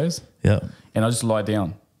frequency videos. Yeah. And I just lie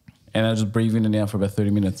down, and I just breathe in and out for about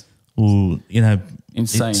 30 minutes. Well,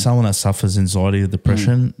 insane. Someone that suffers anxiety or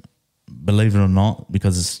depression, believe it or not,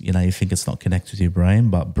 because you think it's not connected to your brain,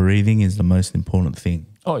 but breathing is the most important thing.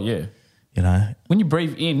 Oh yeah. When you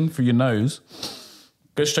breathe in through your nose,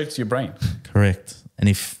 go straight to your brain. Correct. And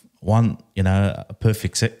if a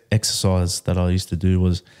perfect exercise that I used to do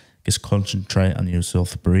was just concentrate on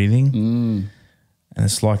yourself breathing. And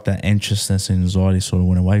it's like that anxiousness and anxiety sort of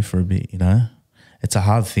went away for a bit, It's a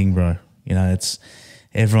hard thing, bro. It's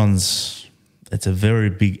a very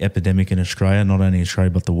big epidemic in Australia, not only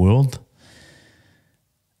Australia, but the world.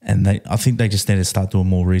 And I think they just need to start doing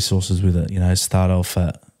more resources with it, start off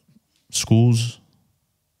at schools,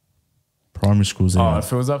 primary schools. Oh, Anyway.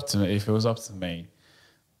 if it was up to me,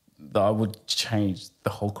 I would change the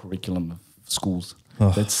whole curriculum of schools.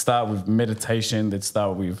 Oh. They'd start with meditation. They'd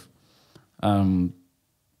start with,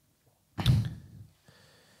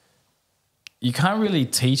 you can't really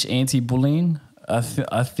teach anti-bullying. I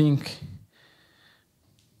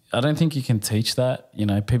don't think you can teach that. You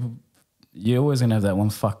know, people, you're always gonna have that one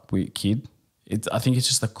fuckwit kid. I think it's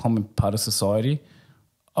just a common part of society.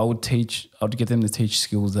 I would get them to teach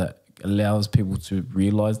skills that allows people to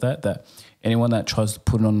realize that anyone that tries to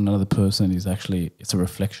put it on another person it's a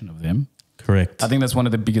reflection of them. Correct. I think that's one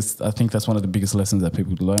of the biggest lessons that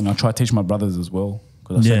people learn. I try to teach my brothers as well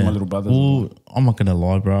because I say to my little brothers. Well, I'm not gonna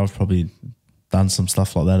lie, bro. I've probably done some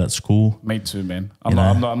stuff like that at school. Me too, man.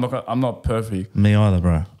 I'm not perfect. Me either,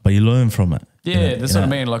 bro. But you learn from it. Yeah, that's what I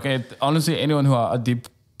mean. Like, honestly, anyone who I did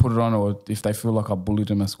put it on, or if they feel like I bullied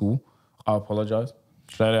them at school, I apologize.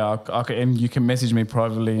 Straight out, and you can message me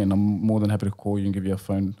privately, and I'm more than happy to call you and give you a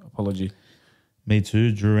phone apology. Me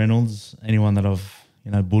too, Drew Reynolds. Anyone that I've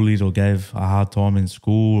bullied or gave a hard time in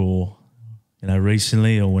school, or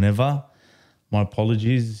recently or whenever, my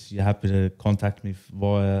apologies. You're happy to contact me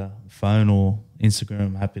via phone or Instagram.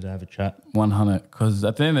 I'm happy to have a chat. 100. Because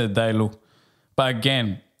at the end of the day, look, but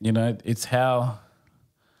again, it's how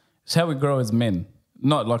we grow as men.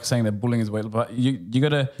 Not like saying that bullying is weird, but you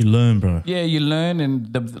gotta. You learn, bro. Yeah, you learn,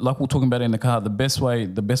 and like we're talking about in the car, the best way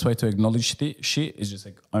to acknowledge shit is just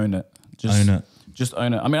like own it. Just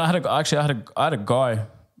own it. I mean, I had a guy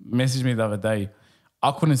message me the other day.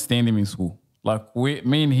 I couldn't stand him in school. Like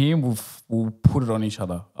me and him, we'll put it on each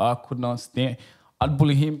other. I could not stand. I'd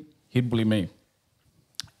bully him, he'd bully me.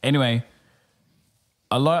 Anyway,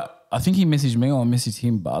 I think he messaged me or I messaged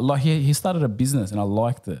him, but he started a business and I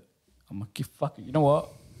liked it. I'm like, fuck it. You know what?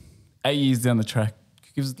 8 years down the track,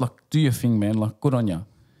 do your thing, man. Like, good on you. And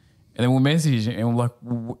then we'll message, and we're like,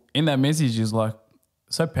 in that message is like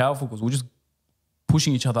so powerful because we're just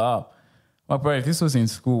pushing each other up. Like, bro, if this was in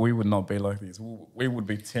school, we would not be like this. We would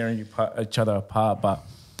be tearing each other apart. But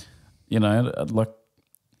like,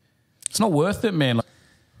 it's not worth it, man. Like,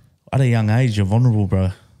 at a young age, you're vulnerable, bro.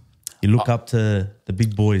 You look up to the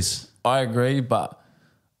big boys. I agree, but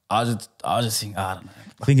I just think, I don't know.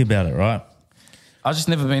 Think about it, right? I've just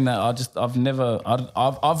never been that.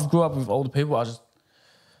 I've grew up with older people. I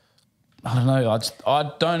don't know.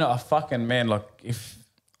 I don't know. Like, if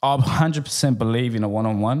I 100% believe in a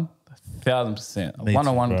one-on-one, 1,000%. A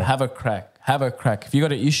one-on-one, have a crack. If you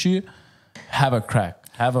got an issue, have a crack.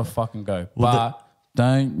 Have a fucking go. But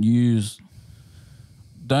don't use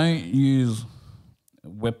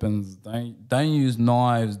weapons. Don't use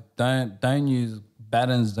knives. Don't use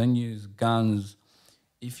batons. Don't use guns.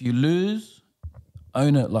 If you lose,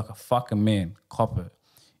 own it like a fucking man. Cop it.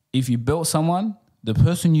 If you built someone, the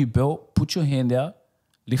person you built, put your hand out,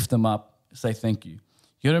 lift them up, say thank you.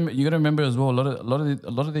 You gotta remember as well. A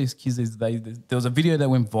lot of these kids these days. There was a video that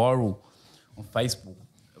went viral on Facebook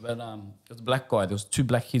about there was a black guy. There was two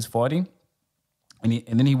black kids fighting, and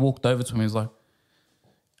then he walked over to him. He was like,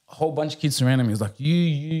 a whole bunch of kids surrounded him. He was like,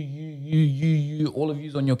 you, all of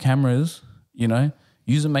yous on your cameras,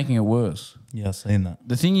 yous are making it worse. Yeah, I've seen that.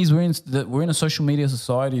 The thing is, we're in a social media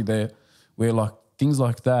society there where like things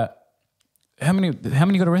like that. How many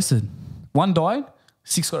got arrested? 1 died,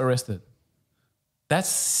 6 got arrested.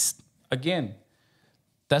 It's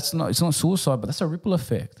not suicide, but that's a ripple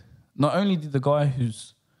effect. Not only did the guy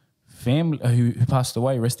whose family who passed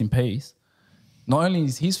away, rest in peace, not only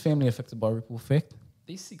is his family affected by a ripple effect,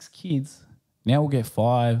 these 6 kids now will get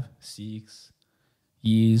 5, 6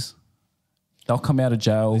 years. They'll come out of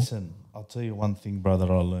jail. Listen, I'll tell you one thing, bro, that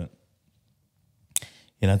I learned.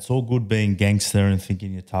 It's all good being gangster and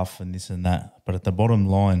thinking you're tough and this and that. But at the bottom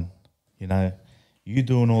line, you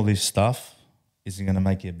doing all this stuff isn't going to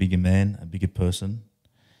make you a bigger man, a bigger person.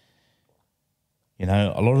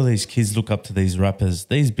 A lot of these kids look up to these rappers.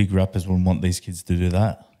 These big rappers wouldn't want these kids to do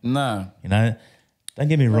that. No. Don't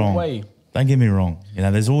get me wrong. Way. Don't get me wrong.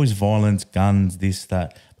 There's always violence, guns, this,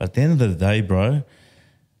 that. But at the end of the day, bro,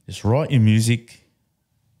 just write your music,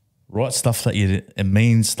 write stuff it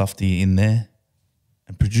means stuff to you in there,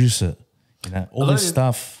 and produce it. All this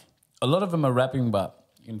stuff. A lot of them are rapping, but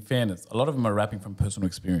in fairness, a lot of them are rapping from personal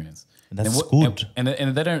experience. And that's good. And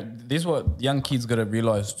they don't. This is what young kids got to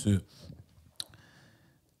realize too.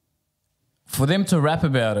 For them to rap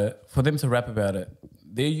about it,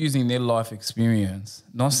 they're using their life experience.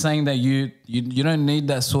 Not saying that you don't need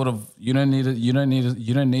that sort of you don't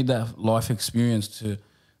need that life experience to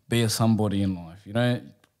be a somebody in life.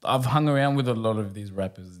 I've hung around with a lot of these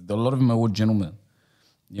rappers. A lot of them are all gentlemen.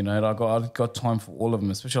 I've got time for all of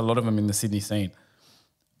them, especially a lot of them in the Sydney scene.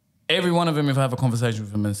 Every one of them, if I have a conversation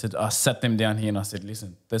with them and said, I sat them down here and I said,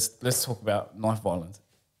 listen, let's talk about knife violence.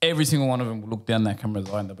 Every single one of them will look down that camera's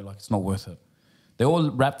eye and they'll be like, it's not worth it. They all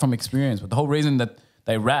rap from experience, but the whole reason that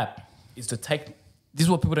they rap is to take, this is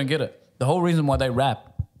what people don't get it. The whole reason why they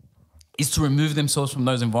rap is to remove themselves from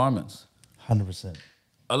those environments. 100%.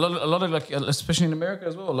 A lot of like, especially in America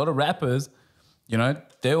as well, a lot of rappers, you know,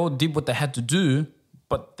 they all did what they had to do,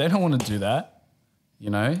 but they don't want to do that, you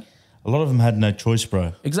know. A lot of them had no choice,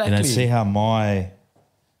 bro. Exactly. You know, see how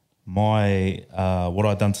what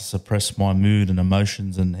I'd done to suppress my mood and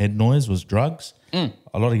emotions and head noise was drugs. A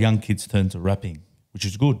lot of young kids turned to rapping, which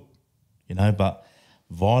is good, you know, but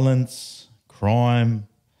violence, crime,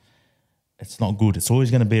 it's not good. It's always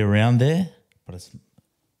going to be around there, but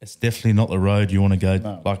it's definitely not the road you want to go.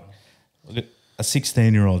 No. Like a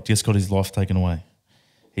 16-year-old just got his life taken away.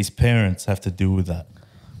 His parents have to deal with that.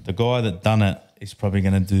 The guy that done it is probably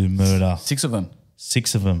going to do murder. 6 of them.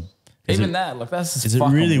 6 of them. That's just is it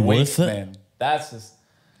fucking really weak, worth it? man. That's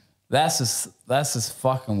just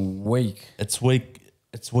fucking weak. It's weak.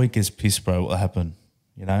 It's weak as piss, bro. What happened?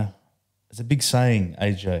 You know, it's a big saying,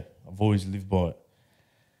 AJ. I've always lived by it.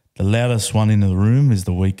 The loudest one in the room is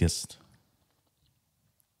the weakest.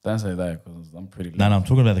 Don't say that because I'm pretty loud. No, I'm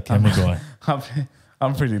talking about the camera guy.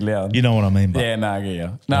 I'm pretty loud. You know what I mean, but Yeah, no, I get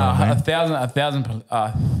you. No, know what I mean?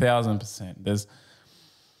 1,000%. There's,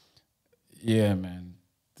 yeah, man.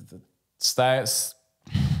 The stats.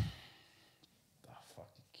 Fucking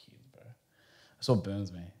kid, bro. That's what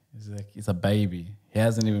burns me. It's like it's a baby. He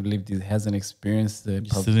hasn't even lived. He hasn't experienced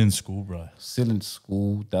it. you're still in school, bro. Still in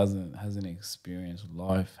school. Hasn't experienced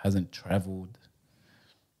life. Hasn't traveled.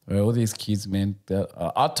 Bro, all these kids, man.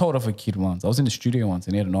 I told off a kid once. I was in the studio once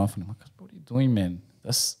and he had a knife on him. I'm like, what are you doing, man?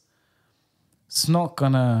 It's not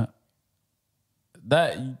gonna.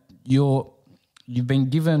 That you've been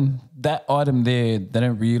given that item there. They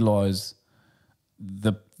don't realize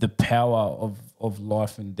the power of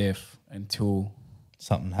life and death until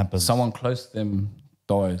Something happens. someone close to them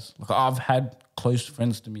dies. Like I've had close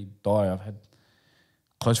friends to me die. I've had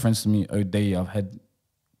close friends to me OD. I've had,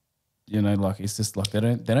 you know, like it's just like they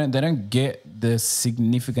don't get the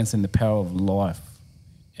significance and the power of life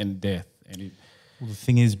and death. And Well, the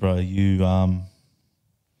thing is, bro, you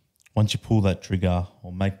once you pull that trigger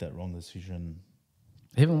or make that wrong decision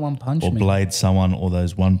even one punch, or man. blade someone or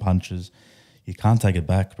those one punches, you can't take it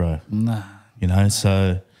back, bro. Nah. You know,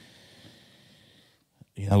 so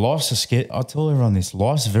you know, life's a scare. I tell everyone this: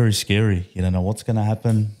 life's very scary. You don't know what's going to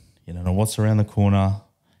happen. You don't know what's around the corner.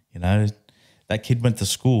 You know, that kid went to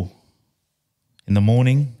school in the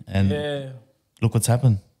morning, and Yeah. look what's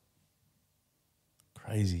happened.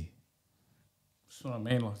 Crazy. That's what I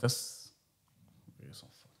mean. Like that's.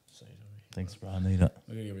 Say it already. Thanks, bro. I need it.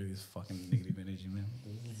 I gotta get rid of this fucking negative energy, man.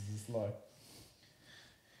 This is like,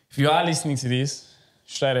 if you are listening to this,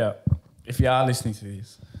 straight out, if you are listening to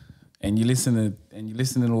this, and you listen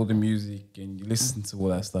to all the music and you listen to all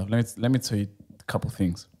that stuff, let me tell you a couple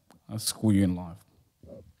things. I'll school you in life.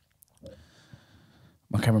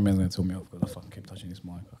 My cameraman's gonna tell me off because I fucking keep touching this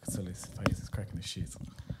mic. I can tell his face is cracking the shit.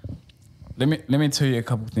 Let me tell you a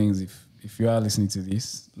couple things. If you are listening to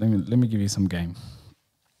this, let me give you some game.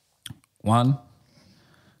 1,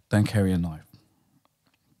 don't carry a knife.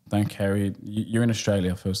 Don't carry it. You're in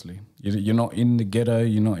Australia, firstly. You're not in the ghetto.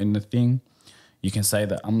 You're not in the thing. You can say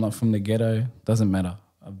that I'm not from the ghetto. Doesn't matter.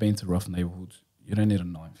 I've been to rough neighborhoods. You don't need a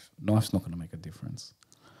knife. Knife's not going to make a difference.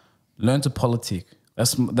 Learn to politic.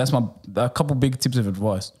 That's a couple big tips of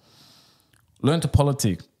advice. Learn to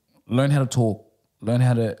politic. Learn how to talk. Learn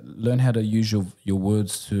how to use your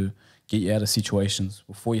words to get you out of situations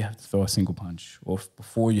before you have to throw a single punch or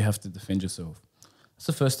before you have to defend yourself. That's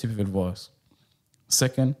the first tip of advice.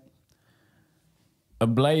 Second, a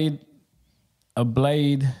blade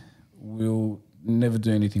will never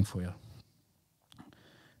do anything for you.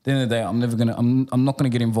 At the end of the day, I'm not gonna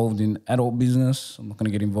get involved in adult business. I'm not gonna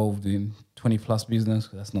get involved in 20+ business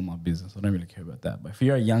because that's not my business. I don't really care about that. But if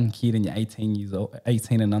you're a young kid and you're 18 years old,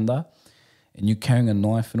 18 and under, and you're carrying a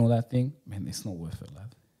knife and all that thing, man, it's not worth it,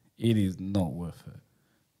 lad. It is not worth it.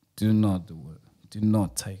 Do not do it. Do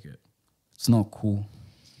not take it. It's not cool.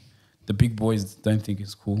 The big boys don't think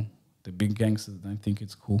it's cool. The big gangsters don't think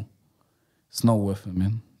it's cool. It's not worth it,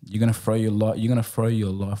 man. You're gonna throw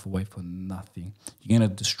your life away for nothing. You're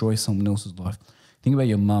gonna destroy someone else's life. Think about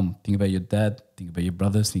your mum. Think about your dad. Think about your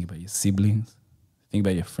brothers. Think about your siblings. Think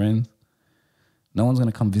about your friends. No one's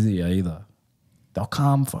gonna come visit you either. They'll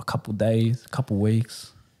come for a couple days, a couple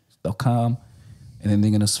weeks. They'll come, and then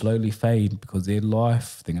they're gonna slowly fade because their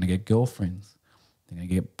life. They're gonna get girlfriends. They're gonna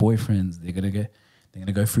get boyfriends. They're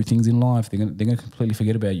gonna go through things in life. They're gonna completely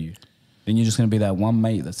forget about you. Then you're just going to be that one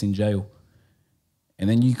mate that's in jail. And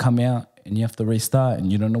then you come out and you have to restart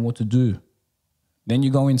and you don't know what to do. Then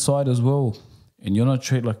you go inside as well and you're not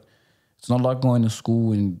treated like, it's not like going to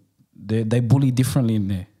school and they bully differently in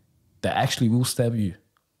there. They actually will stab you.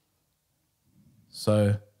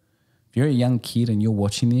 So if you're a young kid and you're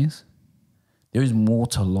watching this, there is more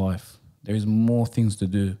to life. There is more things to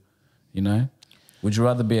do, you know? Would you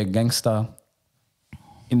rather be a gangster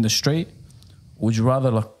in the street, or would you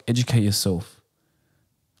rather like educate yourself?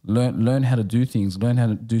 Learn how to do things, learn how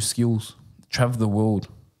to do skills, travel the world.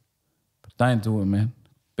 But don't do it, man.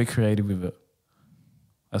 Be creative with it.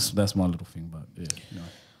 That's my little thing, but yeah. You know.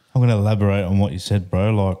 I'm going to elaborate on what you said,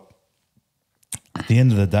 bro. Like, at the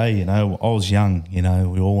end of the day, you know, I was young, you know,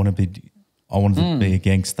 we all want to be, I wanted to be a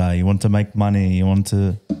gangster. You wanted to make money. You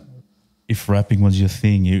wanted to, if rapping was your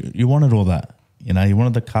thing, you wanted all that. You know, you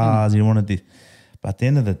wanted the cars, you wanted this. But at the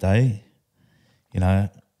end of the day, you know,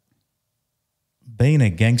 being a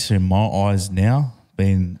gangster in my eyes now,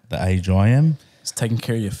 being the age I am. It's taking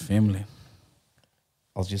care of your family.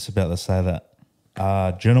 I was just about to say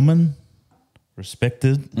that. Gentleman,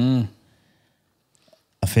 respected,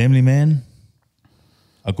 a family man,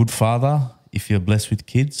 a good father, if you're blessed with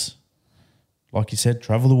kids. Like you said,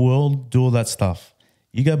 travel the world, do all that stuff.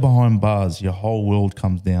 You go behind bars, your whole world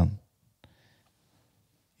comes down.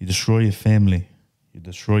 You destroy your family. You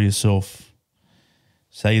destroy yourself.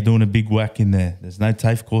 Say you're doing a big whack in there. There's no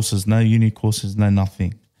TAFE courses, no uni courses, no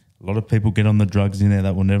nothing. A lot of people get on the drugs in there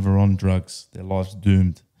that were never on drugs. Their life's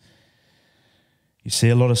doomed. You see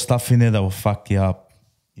a lot of stuff in there that will fuck you up.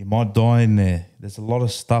 You might die in there. There's a lot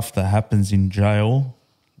of stuff that happens in jail.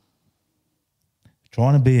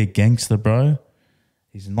 Trying to be a gangster, bro,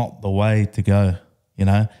 is not the way to go. You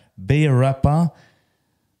know, be a rapper.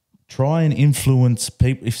 Try and influence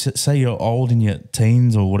people. If say you're old in your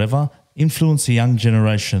teens or whatever, influence the young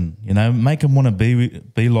generation. You know, make them want to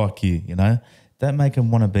be like you. You know, don't make them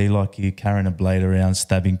want to be like you, carrying a blade around,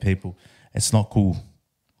 stabbing people. It's not cool.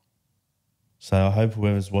 So I hope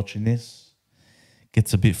whoever's watching this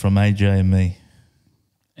gets a bit from AJ and me.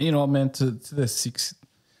 You know what, man? To the six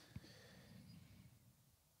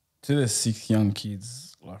young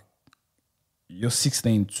kids, like, you're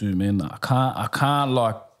 16 too, man. I can't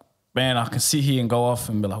like, man, I can sit here and go off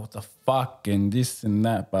and be like, what the fuck, and this and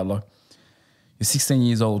that, but like, you're 16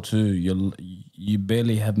 years old too. You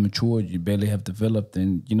barely have matured, you barely have developed,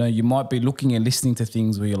 and you know, you might be looking and listening to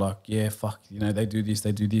things where you're like, yeah, fuck, you know, they do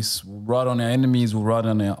this. We'll write on our enemies, we'll write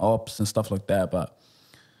on our ops and stuff like that. But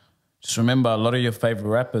just remember, a lot of your favorite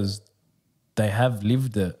rappers, they have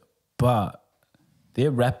lived it, but they're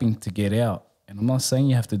rapping to get out. And I'm not saying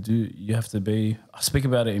you have to be, I speak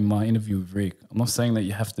about it in my interview with Rick. I'm not saying that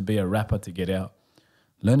you have to be a rapper to get out.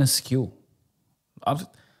 Learn a skill. I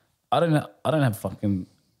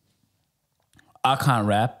can't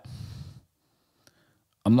rap.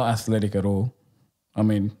 I'm not athletic at all. I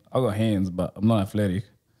mean, I got hands, but I'm not athletic.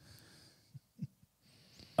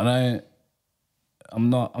 I'm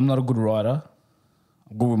not a good writer.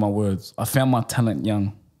 I'm good with my words. I found my talent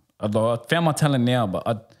young. I found my talent now,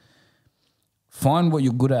 but find what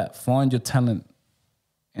you're good at. Find your talent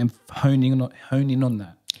and hone in on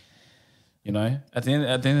that. You know, at the end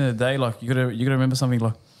of the day, like, you gotta remember something,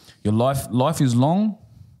 like, your life is long,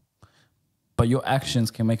 but your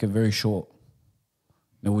actions can make it very short.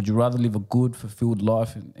 Now, would you rather live a good, fulfilled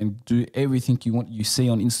life and do everything you see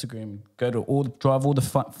on Instagram, drive all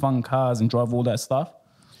the fun cars and drive all that stuff?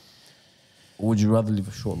 Or would you rather live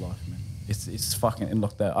a short life, man? It's fucking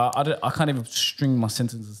like that. I can't even string my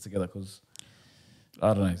sentences together because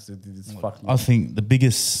I don't know. It's fucking. I think the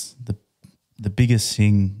biggest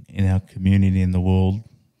thing in our community in the world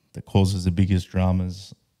that causes the biggest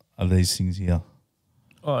dramas are these things here.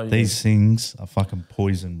 Oh, yeah. These things are fucking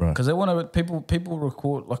poison, bro. Because they want to people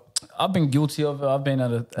record. Like, I've been guilty of it. I've been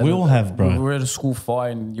we all have, bro. We're at a school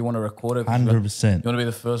fight and you want to record it. 100%. You want to be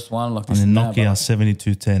the first one, like, and then Nokia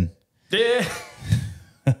 7210. Yeah.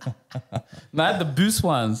 No, I had the boost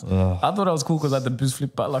ones. Ugh. I thought that was cool because I had the boost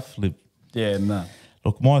flip, but like, Flip. yeah, no.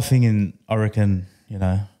 Look, my thing I reckon, you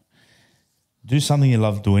know, do something you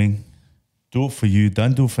love doing. Do it for you.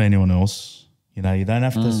 Don't do it for anyone else. You know, you don't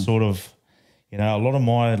have to sort of, you know, a lot of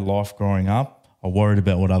my life growing up, I worried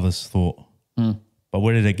about what others thought. But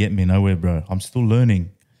where did it get me? Nowhere, bro. I'm still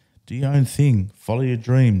learning. Do your own thing. Follow your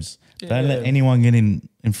dreams. Yeah. Don't let anyone get in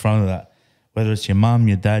front of that. Whether it's your mum,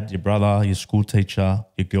 your dad, your brother, your school teacher,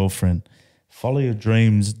 your girlfriend. Follow your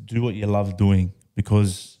dreams. Do what you love doing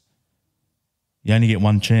because you only get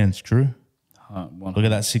one chance, true? Look at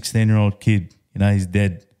that 16-year-old kid. You know, he's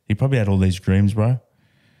dead. He probably had all these dreams, bro.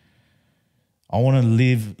 I want to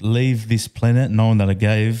leave this planet knowing that I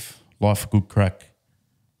gave life a good crack.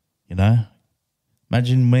 You know?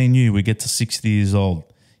 Imagine me and you, we get to 60 years old.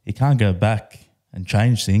 You can't go back and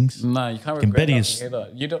change things. No, you can't can regret better nothing either.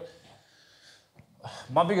 You don't.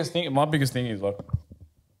 My biggest thing is like,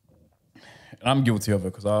 and I'm guilty of it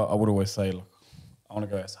because I would always say, look, I want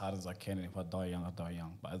to go as hard as I can, and if I die young, I die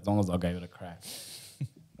young. But as long as I gave it a crack,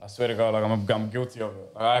 I swear to God, like I'm guilty of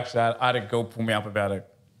it. Like, I had a girl pull me up about it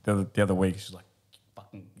the other week. She's like,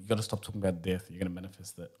 "Fucking, you got to stop talking about death. You're gonna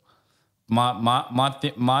manifest it."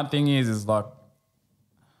 My thing is like,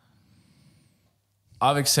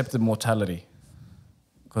 I've accepted mortality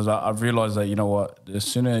because I've realized that, you know what, the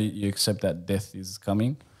sooner you accept that death is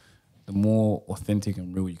coming, the more authentic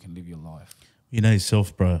and real you can live your life. You know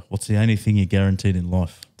yourself, bro. What's the only thing you're guaranteed in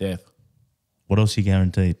life? Death. What else are you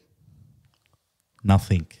guaranteed?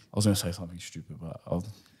 Nothing. I was going to say something stupid, but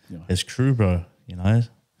It's true, bro. You know?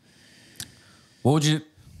 What would you...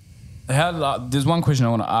 there's one question I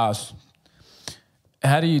want to ask.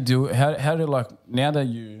 How do you do... How do, like, now that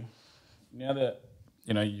you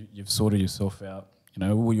know, you've sorted yourself out, you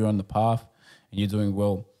know, you're on the path and you're doing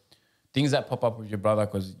well, things that pop up with your brother,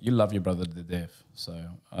 because you love your brother to death. So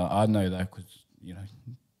I know that because, you know,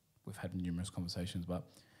 we've had numerous conversations. But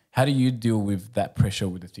how do you deal with that pressure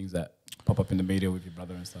with the things that pop up in the media with your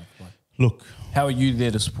brother and stuff? Like, look, how are you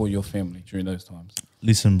there to support your family during those times?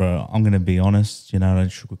 Listen, bro, I'm going to be honest. You know, I don't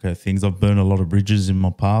sugarcoat things. I've burned a lot of bridges in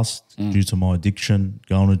my past due to my addiction,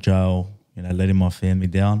 going to jail, you know, letting my family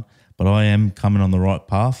down. But I am coming on the right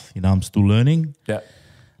path. You know, I'm still learning. Yeah.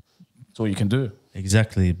 That's all you can do.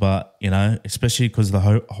 Exactly. But, you know, especially because the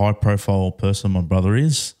high-profile person my brother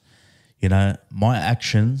is, you know, my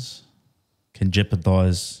actions can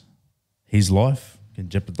jeopardize his life, can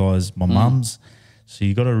jeopardize my mum's. So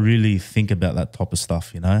you got to really think about that type of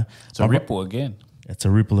stuff, you know. It's a ripple again. It's a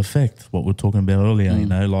ripple effect, what we were talking about earlier, you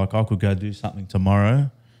know. Like I could go do something tomorrow.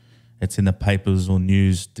 It's in the papers or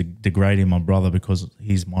news degrading my brother because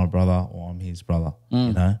he's my brother or I'm his brother,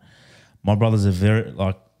 you know. My brother's a very,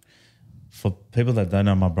 like, for people that don't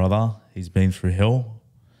know my brother, he's been through hell.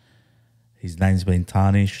 His name's been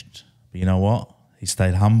tarnished. But you know what? He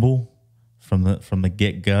stayed humble from the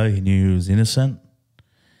get-go. He knew he was innocent.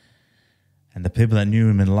 And the people that knew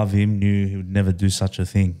him and love him knew he would never do such a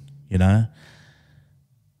thing, you know.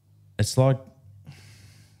 It's like,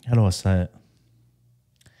 how do I say it?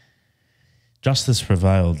 Justice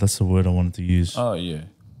prevailed. That's the word I wanted to use. Oh yeah.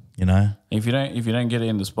 You know? If you don't get it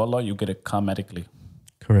in the spotlight, you'll get it karmatically.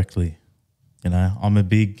 Correctly. You know, I'm a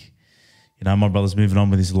big, you know, my brother's moving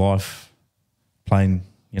on with his life, playing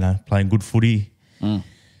good footy.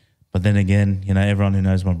 But then again, you know, everyone who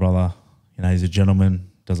knows my brother, you know, he's a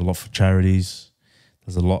gentleman, does a lot for charities,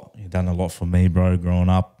 he's done a lot for me, bro, growing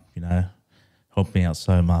up, you know, helped me out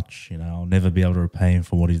so much. You know, I'll never be able to repay him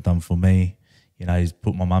for what he's done for me. You know, he's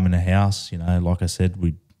put my mum in a house. You know, like I said, we,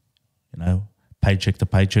 you know, paycheck to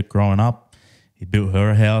paycheck growing up. He built her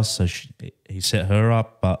a house, so he set her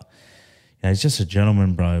up. But, you know, he's just a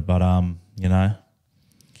gentleman, bro. But, you know,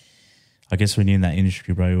 I guess when you're in that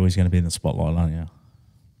industry, bro, you're always going to be in the spotlight, aren't you?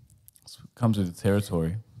 It comes with the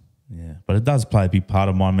territory. Yeah, but it does play a big part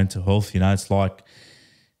of my mental health. You know, it's like,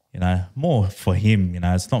 you know, more for him, you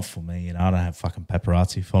know, it's not for me. You know, I don't have fucking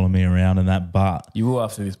paparazzi following me around and that, but... You will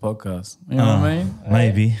after this podcast. You know what I mean?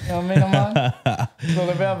 Maybe. Hey, you know what I mean? It's all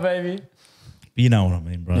about, baby. But you know what I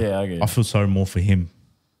mean, bro. Yeah, I get it. I feel sorry more for him,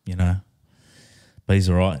 you know. But he's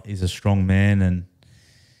all right. He's a strong man and,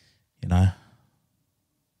 you know,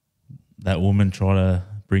 that woman tried to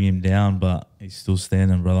bring him down, but he's still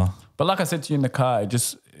standing, brother. But like I said to you in the car,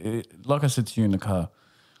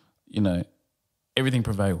 you know, everything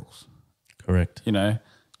prevails. Correct. You know,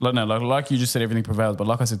 like you just said, everything prevails. But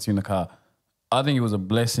like I said to you in the car, I think it was a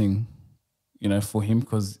blessing, you know, for him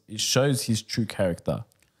because it shows his true character.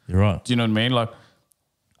 You're right. Do you know what I mean? Like,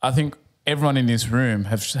 I think everyone in this room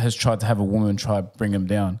has tried to have a woman try to bring him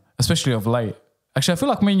down, especially of late. Actually, I feel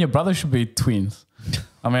like me and your brother should be twins.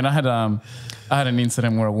 I mean, I had an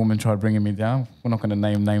incident where a woman tried bringing me down. We're not going to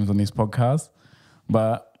name names on this podcast,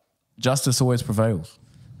 but justice always prevails.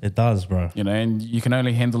 It does, bro. You know, and you can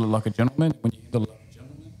only handle it like a gentleman. When you handle it like a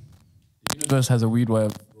gentleman, the universe has a weird way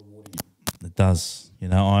of rewarding you. It does. You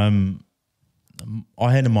know,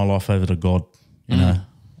 I handed my life over to God. You know,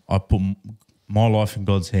 I put my life in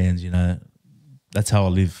God's hands. You know, that's how I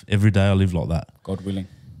live. Every day I live like that. God willing.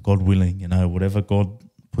 God willing. You know, whatever God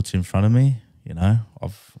puts in front of me. You know,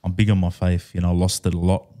 I'm big on my faith. You know, I lost it a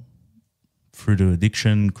lot through to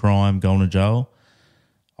addiction, crime, going to jail.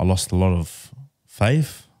 I lost a lot of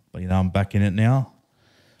faith. But, you know, I'm back in it now.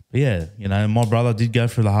 But, yeah, you know, my brother did go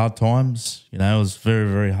through the hard times. You know, it was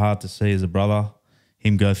very, very hard to see as a brother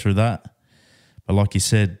him go through that. But like you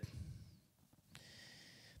said,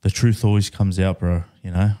 the truth always comes out, bro.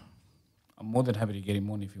 You know, I'm more than happy to get him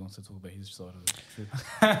on if he wants to talk about his side of the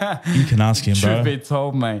truth. you can ask him, bro. Truth be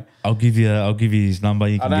told, mate. I'll give you his number.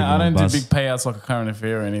 You can give him I a don't do buzz. big payouts like a current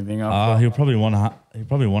affair or anything. He'll probably want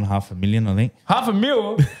 $500,000, I think.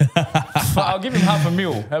 $500,000? I'll give him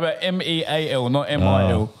 $500,000. How about MEAL, not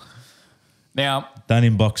MIL? Now, don't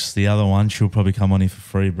inbox the other one. She'll probably come on here for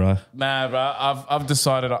free, bro. Nah, bro. I've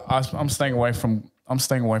decided I'm staying away from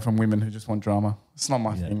women who just want drama. It's not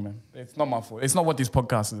my thing, man. It's not my fault. It's not what this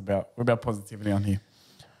podcast is about. We're about positivity on here.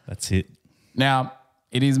 That's it. Now,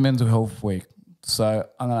 it is Mental Health Week, so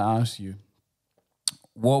I'm going to ask you,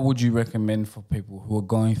 what would you recommend for people who are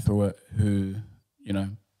going through it? Who, you know,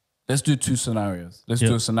 let's do two scenarios. Let's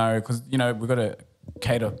do a scenario because we've got to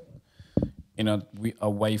cater, a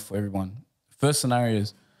way for everyone. First scenario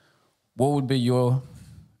is, what would be your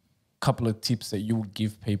couple of tips that you would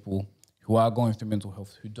give people who are going through mental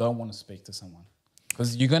health, who don't want to speak to someone?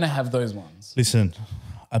 Because you're going to have those ones. Listen,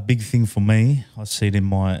 a big thing for me, I see it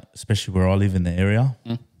especially where I live in the area,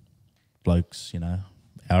 blokes,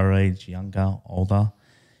 our age, younger, older,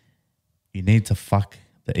 you need to fuck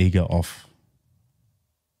the ego off.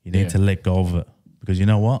 You need to let go of it. Because you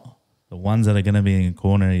know what? The ones that are going to be in the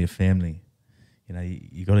corner of your family,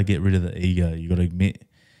 you got to get rid of the ego. You got to admit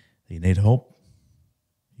that you need help.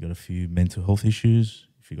 You got a few mental health issues.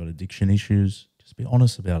 If you got addiction issues, just be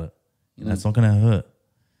honest about it. It's not going to hurt.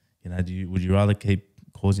 Would you rather keep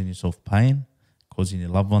causing yourself pain, causing your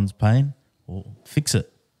loved ones pain, or fix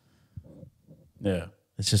it? Yeah.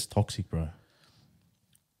 It's just toxic, bro.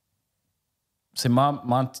 See,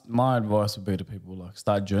 my advice would be to people,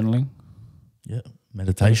 start journaling. Yeah.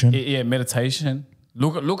 Meditation. Yeah, meditation.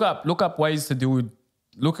 Look up ways to deal with.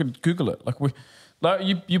 Google it.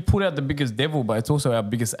 You put out the biggest devil, but it's also our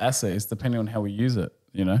biggest asset. It's depending on how we use it.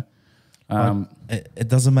 It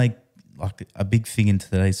doesn't make a big thing in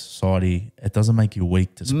today's society. It doesn't make you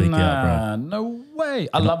weak to speak out, bro. No way.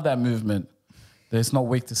 I love that movement. There's not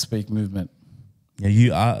weak to speak movement. Yeah,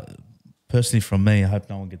 you are. Personally, from me, I hope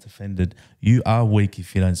no one gets offended. You are weak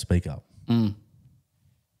if you don't speak up.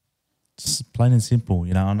 It's plain and simple.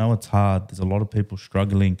 I know it's hard. There's a lot of people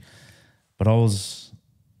struggling, but I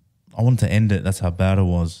wanted to end it. That's how bad it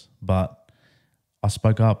was. But I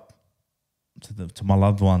spoke up to my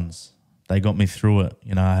loved ones. They got me through it.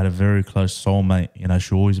 I had a very close soulmate.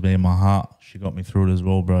 She'll always be in my heart. She got me through it as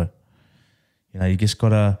well, bro. You just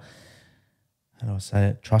gotta, how do I say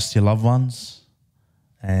it? Trust your loved ones,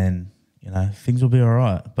 and things will be all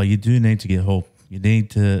right. But you do need to get help. You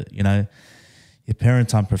need to, your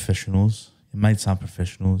parents aren't professionals. Your mates aren't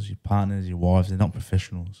professionals. Your partners, your wives, they're not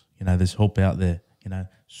professionals. There's help out there.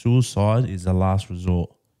 Suicide is the last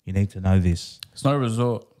resort. You need to know this. It's not a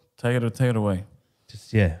resort. Take it away.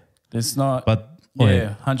 It's not. But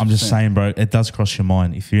 100%. I'm just saying, bro, it does cross your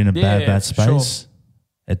mind. If you're in a bad space,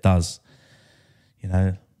 it does.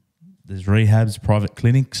 There's rehabs, private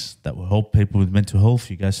clinics that will help people with mental health.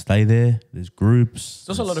 You guys stay there. There's groups.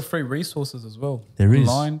 There's also a lot of free resources as well. There is.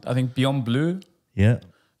 Online. I think Beyond Blue. Yeah.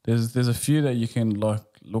 There's a few that you can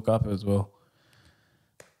look up as well.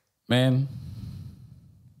 Man,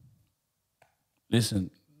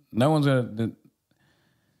 listen, no one's gonna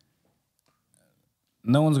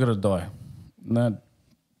die. No,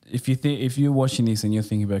 if you're watching this and you're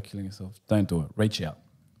thinking about killing yourself, don't do it. Reach out.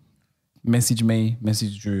 Message me,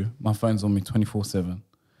 message Drew. My phone's on me 24/7.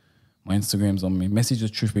 My Instagram's on me. Message the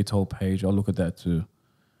Truth Be Told page. I'll look at that too.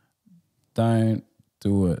 Don't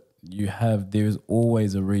do it. There is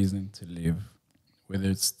always a reason to live, whether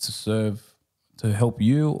it's to serve, to help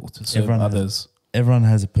you, or to serve others. Everyone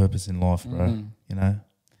has a purpose in life, bro.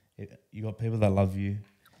 You got people that love you.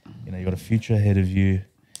 You got a future ahead of you.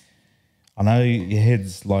 I know your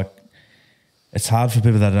head's it's hard for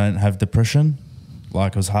people that don't have depression.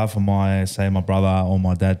 It was hard for my brother or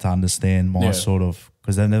my dad to understand my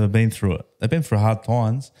because they've never been through it. They've been through hard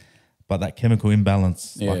times, but that chemical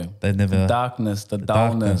imbalance, they've never... The darkness, the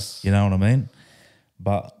dullness. You know what I mean?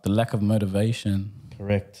 But... the lack of motivation.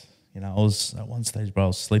 Correct. I was, at one stage, bro, I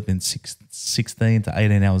was sleeping 16 to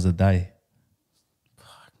 18 hours a day.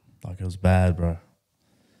 It was bad, bro.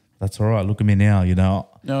 That's all right. Look at me now,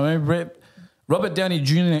 Robert Downey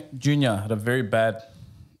Jr. had a very bad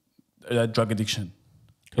drug addiction.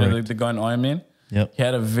 The guy in Iron Man. Yep. He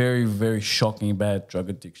had a very, very shocking bad drug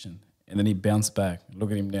addiction. And then he bounced back.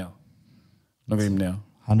 Look at him now.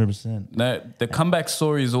 100%. No, the comeback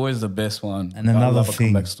story is always the best one. And another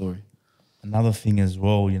thing, comeback story. Another thing as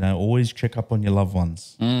well, always check up on your loved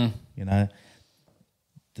ones. The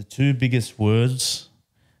two biggest words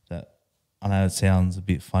that, I know it sounds a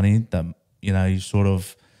bit funny, that, you sort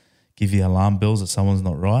of give you alarm bells that someone's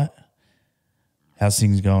not right. how's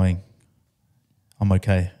things going? I'm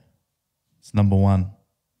okay. It's number one.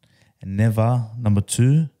 And never, number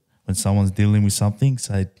two, when someone's dealing with something,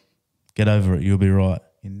 say, get over it, you'll be right.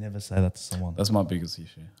 You never say that to someone. That's my biggest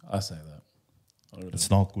issue. I say that.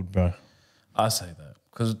 It's not good, bro. I say that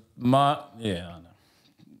because I know.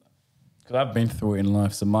 Because I've been through it in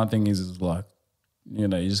life. So my thing is like, you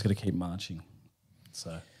know, you just got to keep marching.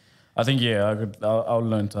 So I think, I'll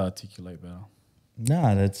learn to articulate better.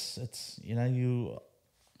 No, it's you know,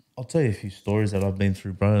 I'll tell you a few stories that I've been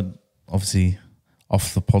through, bro. Obviously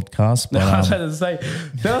off the podcast. But, I was trying to say,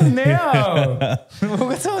 tell us now.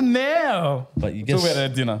 We'll tell us now. But you Talk guess about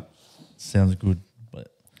it at dinner. sounds good.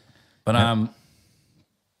 But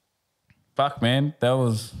fuck man, that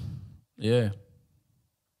was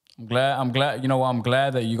I'm glad you know what, I'm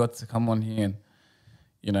glad that you got to come on here and,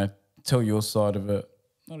 you know, tell your side of it.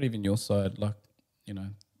 Not even your side, like, you know,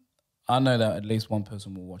 I know that at least one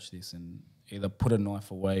person will watch this and either put a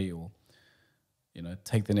knife away or, you know,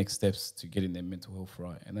 take the next steps to getting their mental health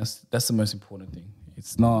right. And that's the most important thing.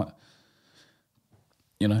 It's not,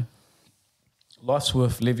 you know, life's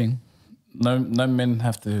worth living. No men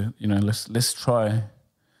have to, you know, let's try.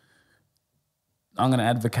 I'm going to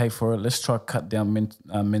advocate for it. Let's try cut down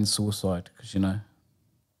men's suicide because, you know,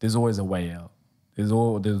 there's always a way out. There's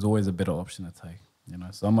always a better option to take, you know.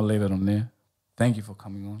 So I'm going to leave it on there. Thank you for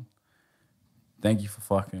coming on. Thank you for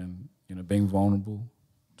fucking, you know, being vulnerable,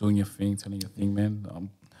 doing your thing, telling your thing, man. I'm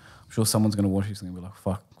sure someone's going to watch this and be like,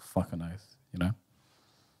 fucking oath, you know.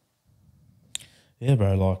 Yeah,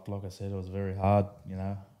 bro, like I said, it was very hard, you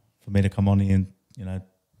know, for me to come on here and, you know,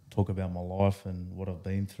 talk about my life and what I've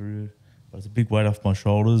been through. But it's a big weight off my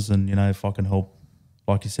shoulders, and, you know, if I can help,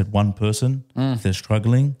 like you said, one person, if they're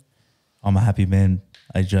struggling, I'm a happy man,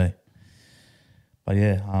 AJ. But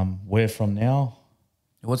yeah, where from now?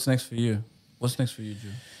 What's next for you? What's next for you,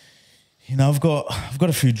 Drew? You know, I've got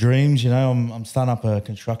a few dreams. You know, I'm starting up a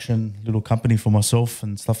construction little company for myself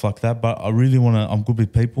and stuff like that. But I really want to. I'm good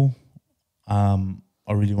with people. I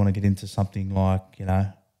really want to get into something like, you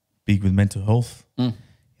know, big with mental health. You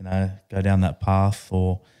know, go down that path,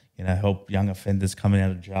 or, you know, help young offenders coming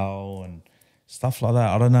out of jail and stuff like that.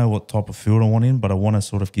 I don't know what type of field I want in, but I want to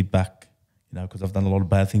sort of give back. You know, because I've done a lot of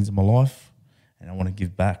bad things in my life, and I want to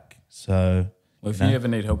give back. So, well, if you ever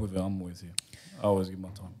need help with it, I'm always here. I always give my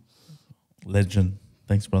time. Legend.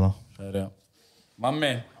 Thanks, brother. Shout out. My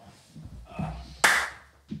man.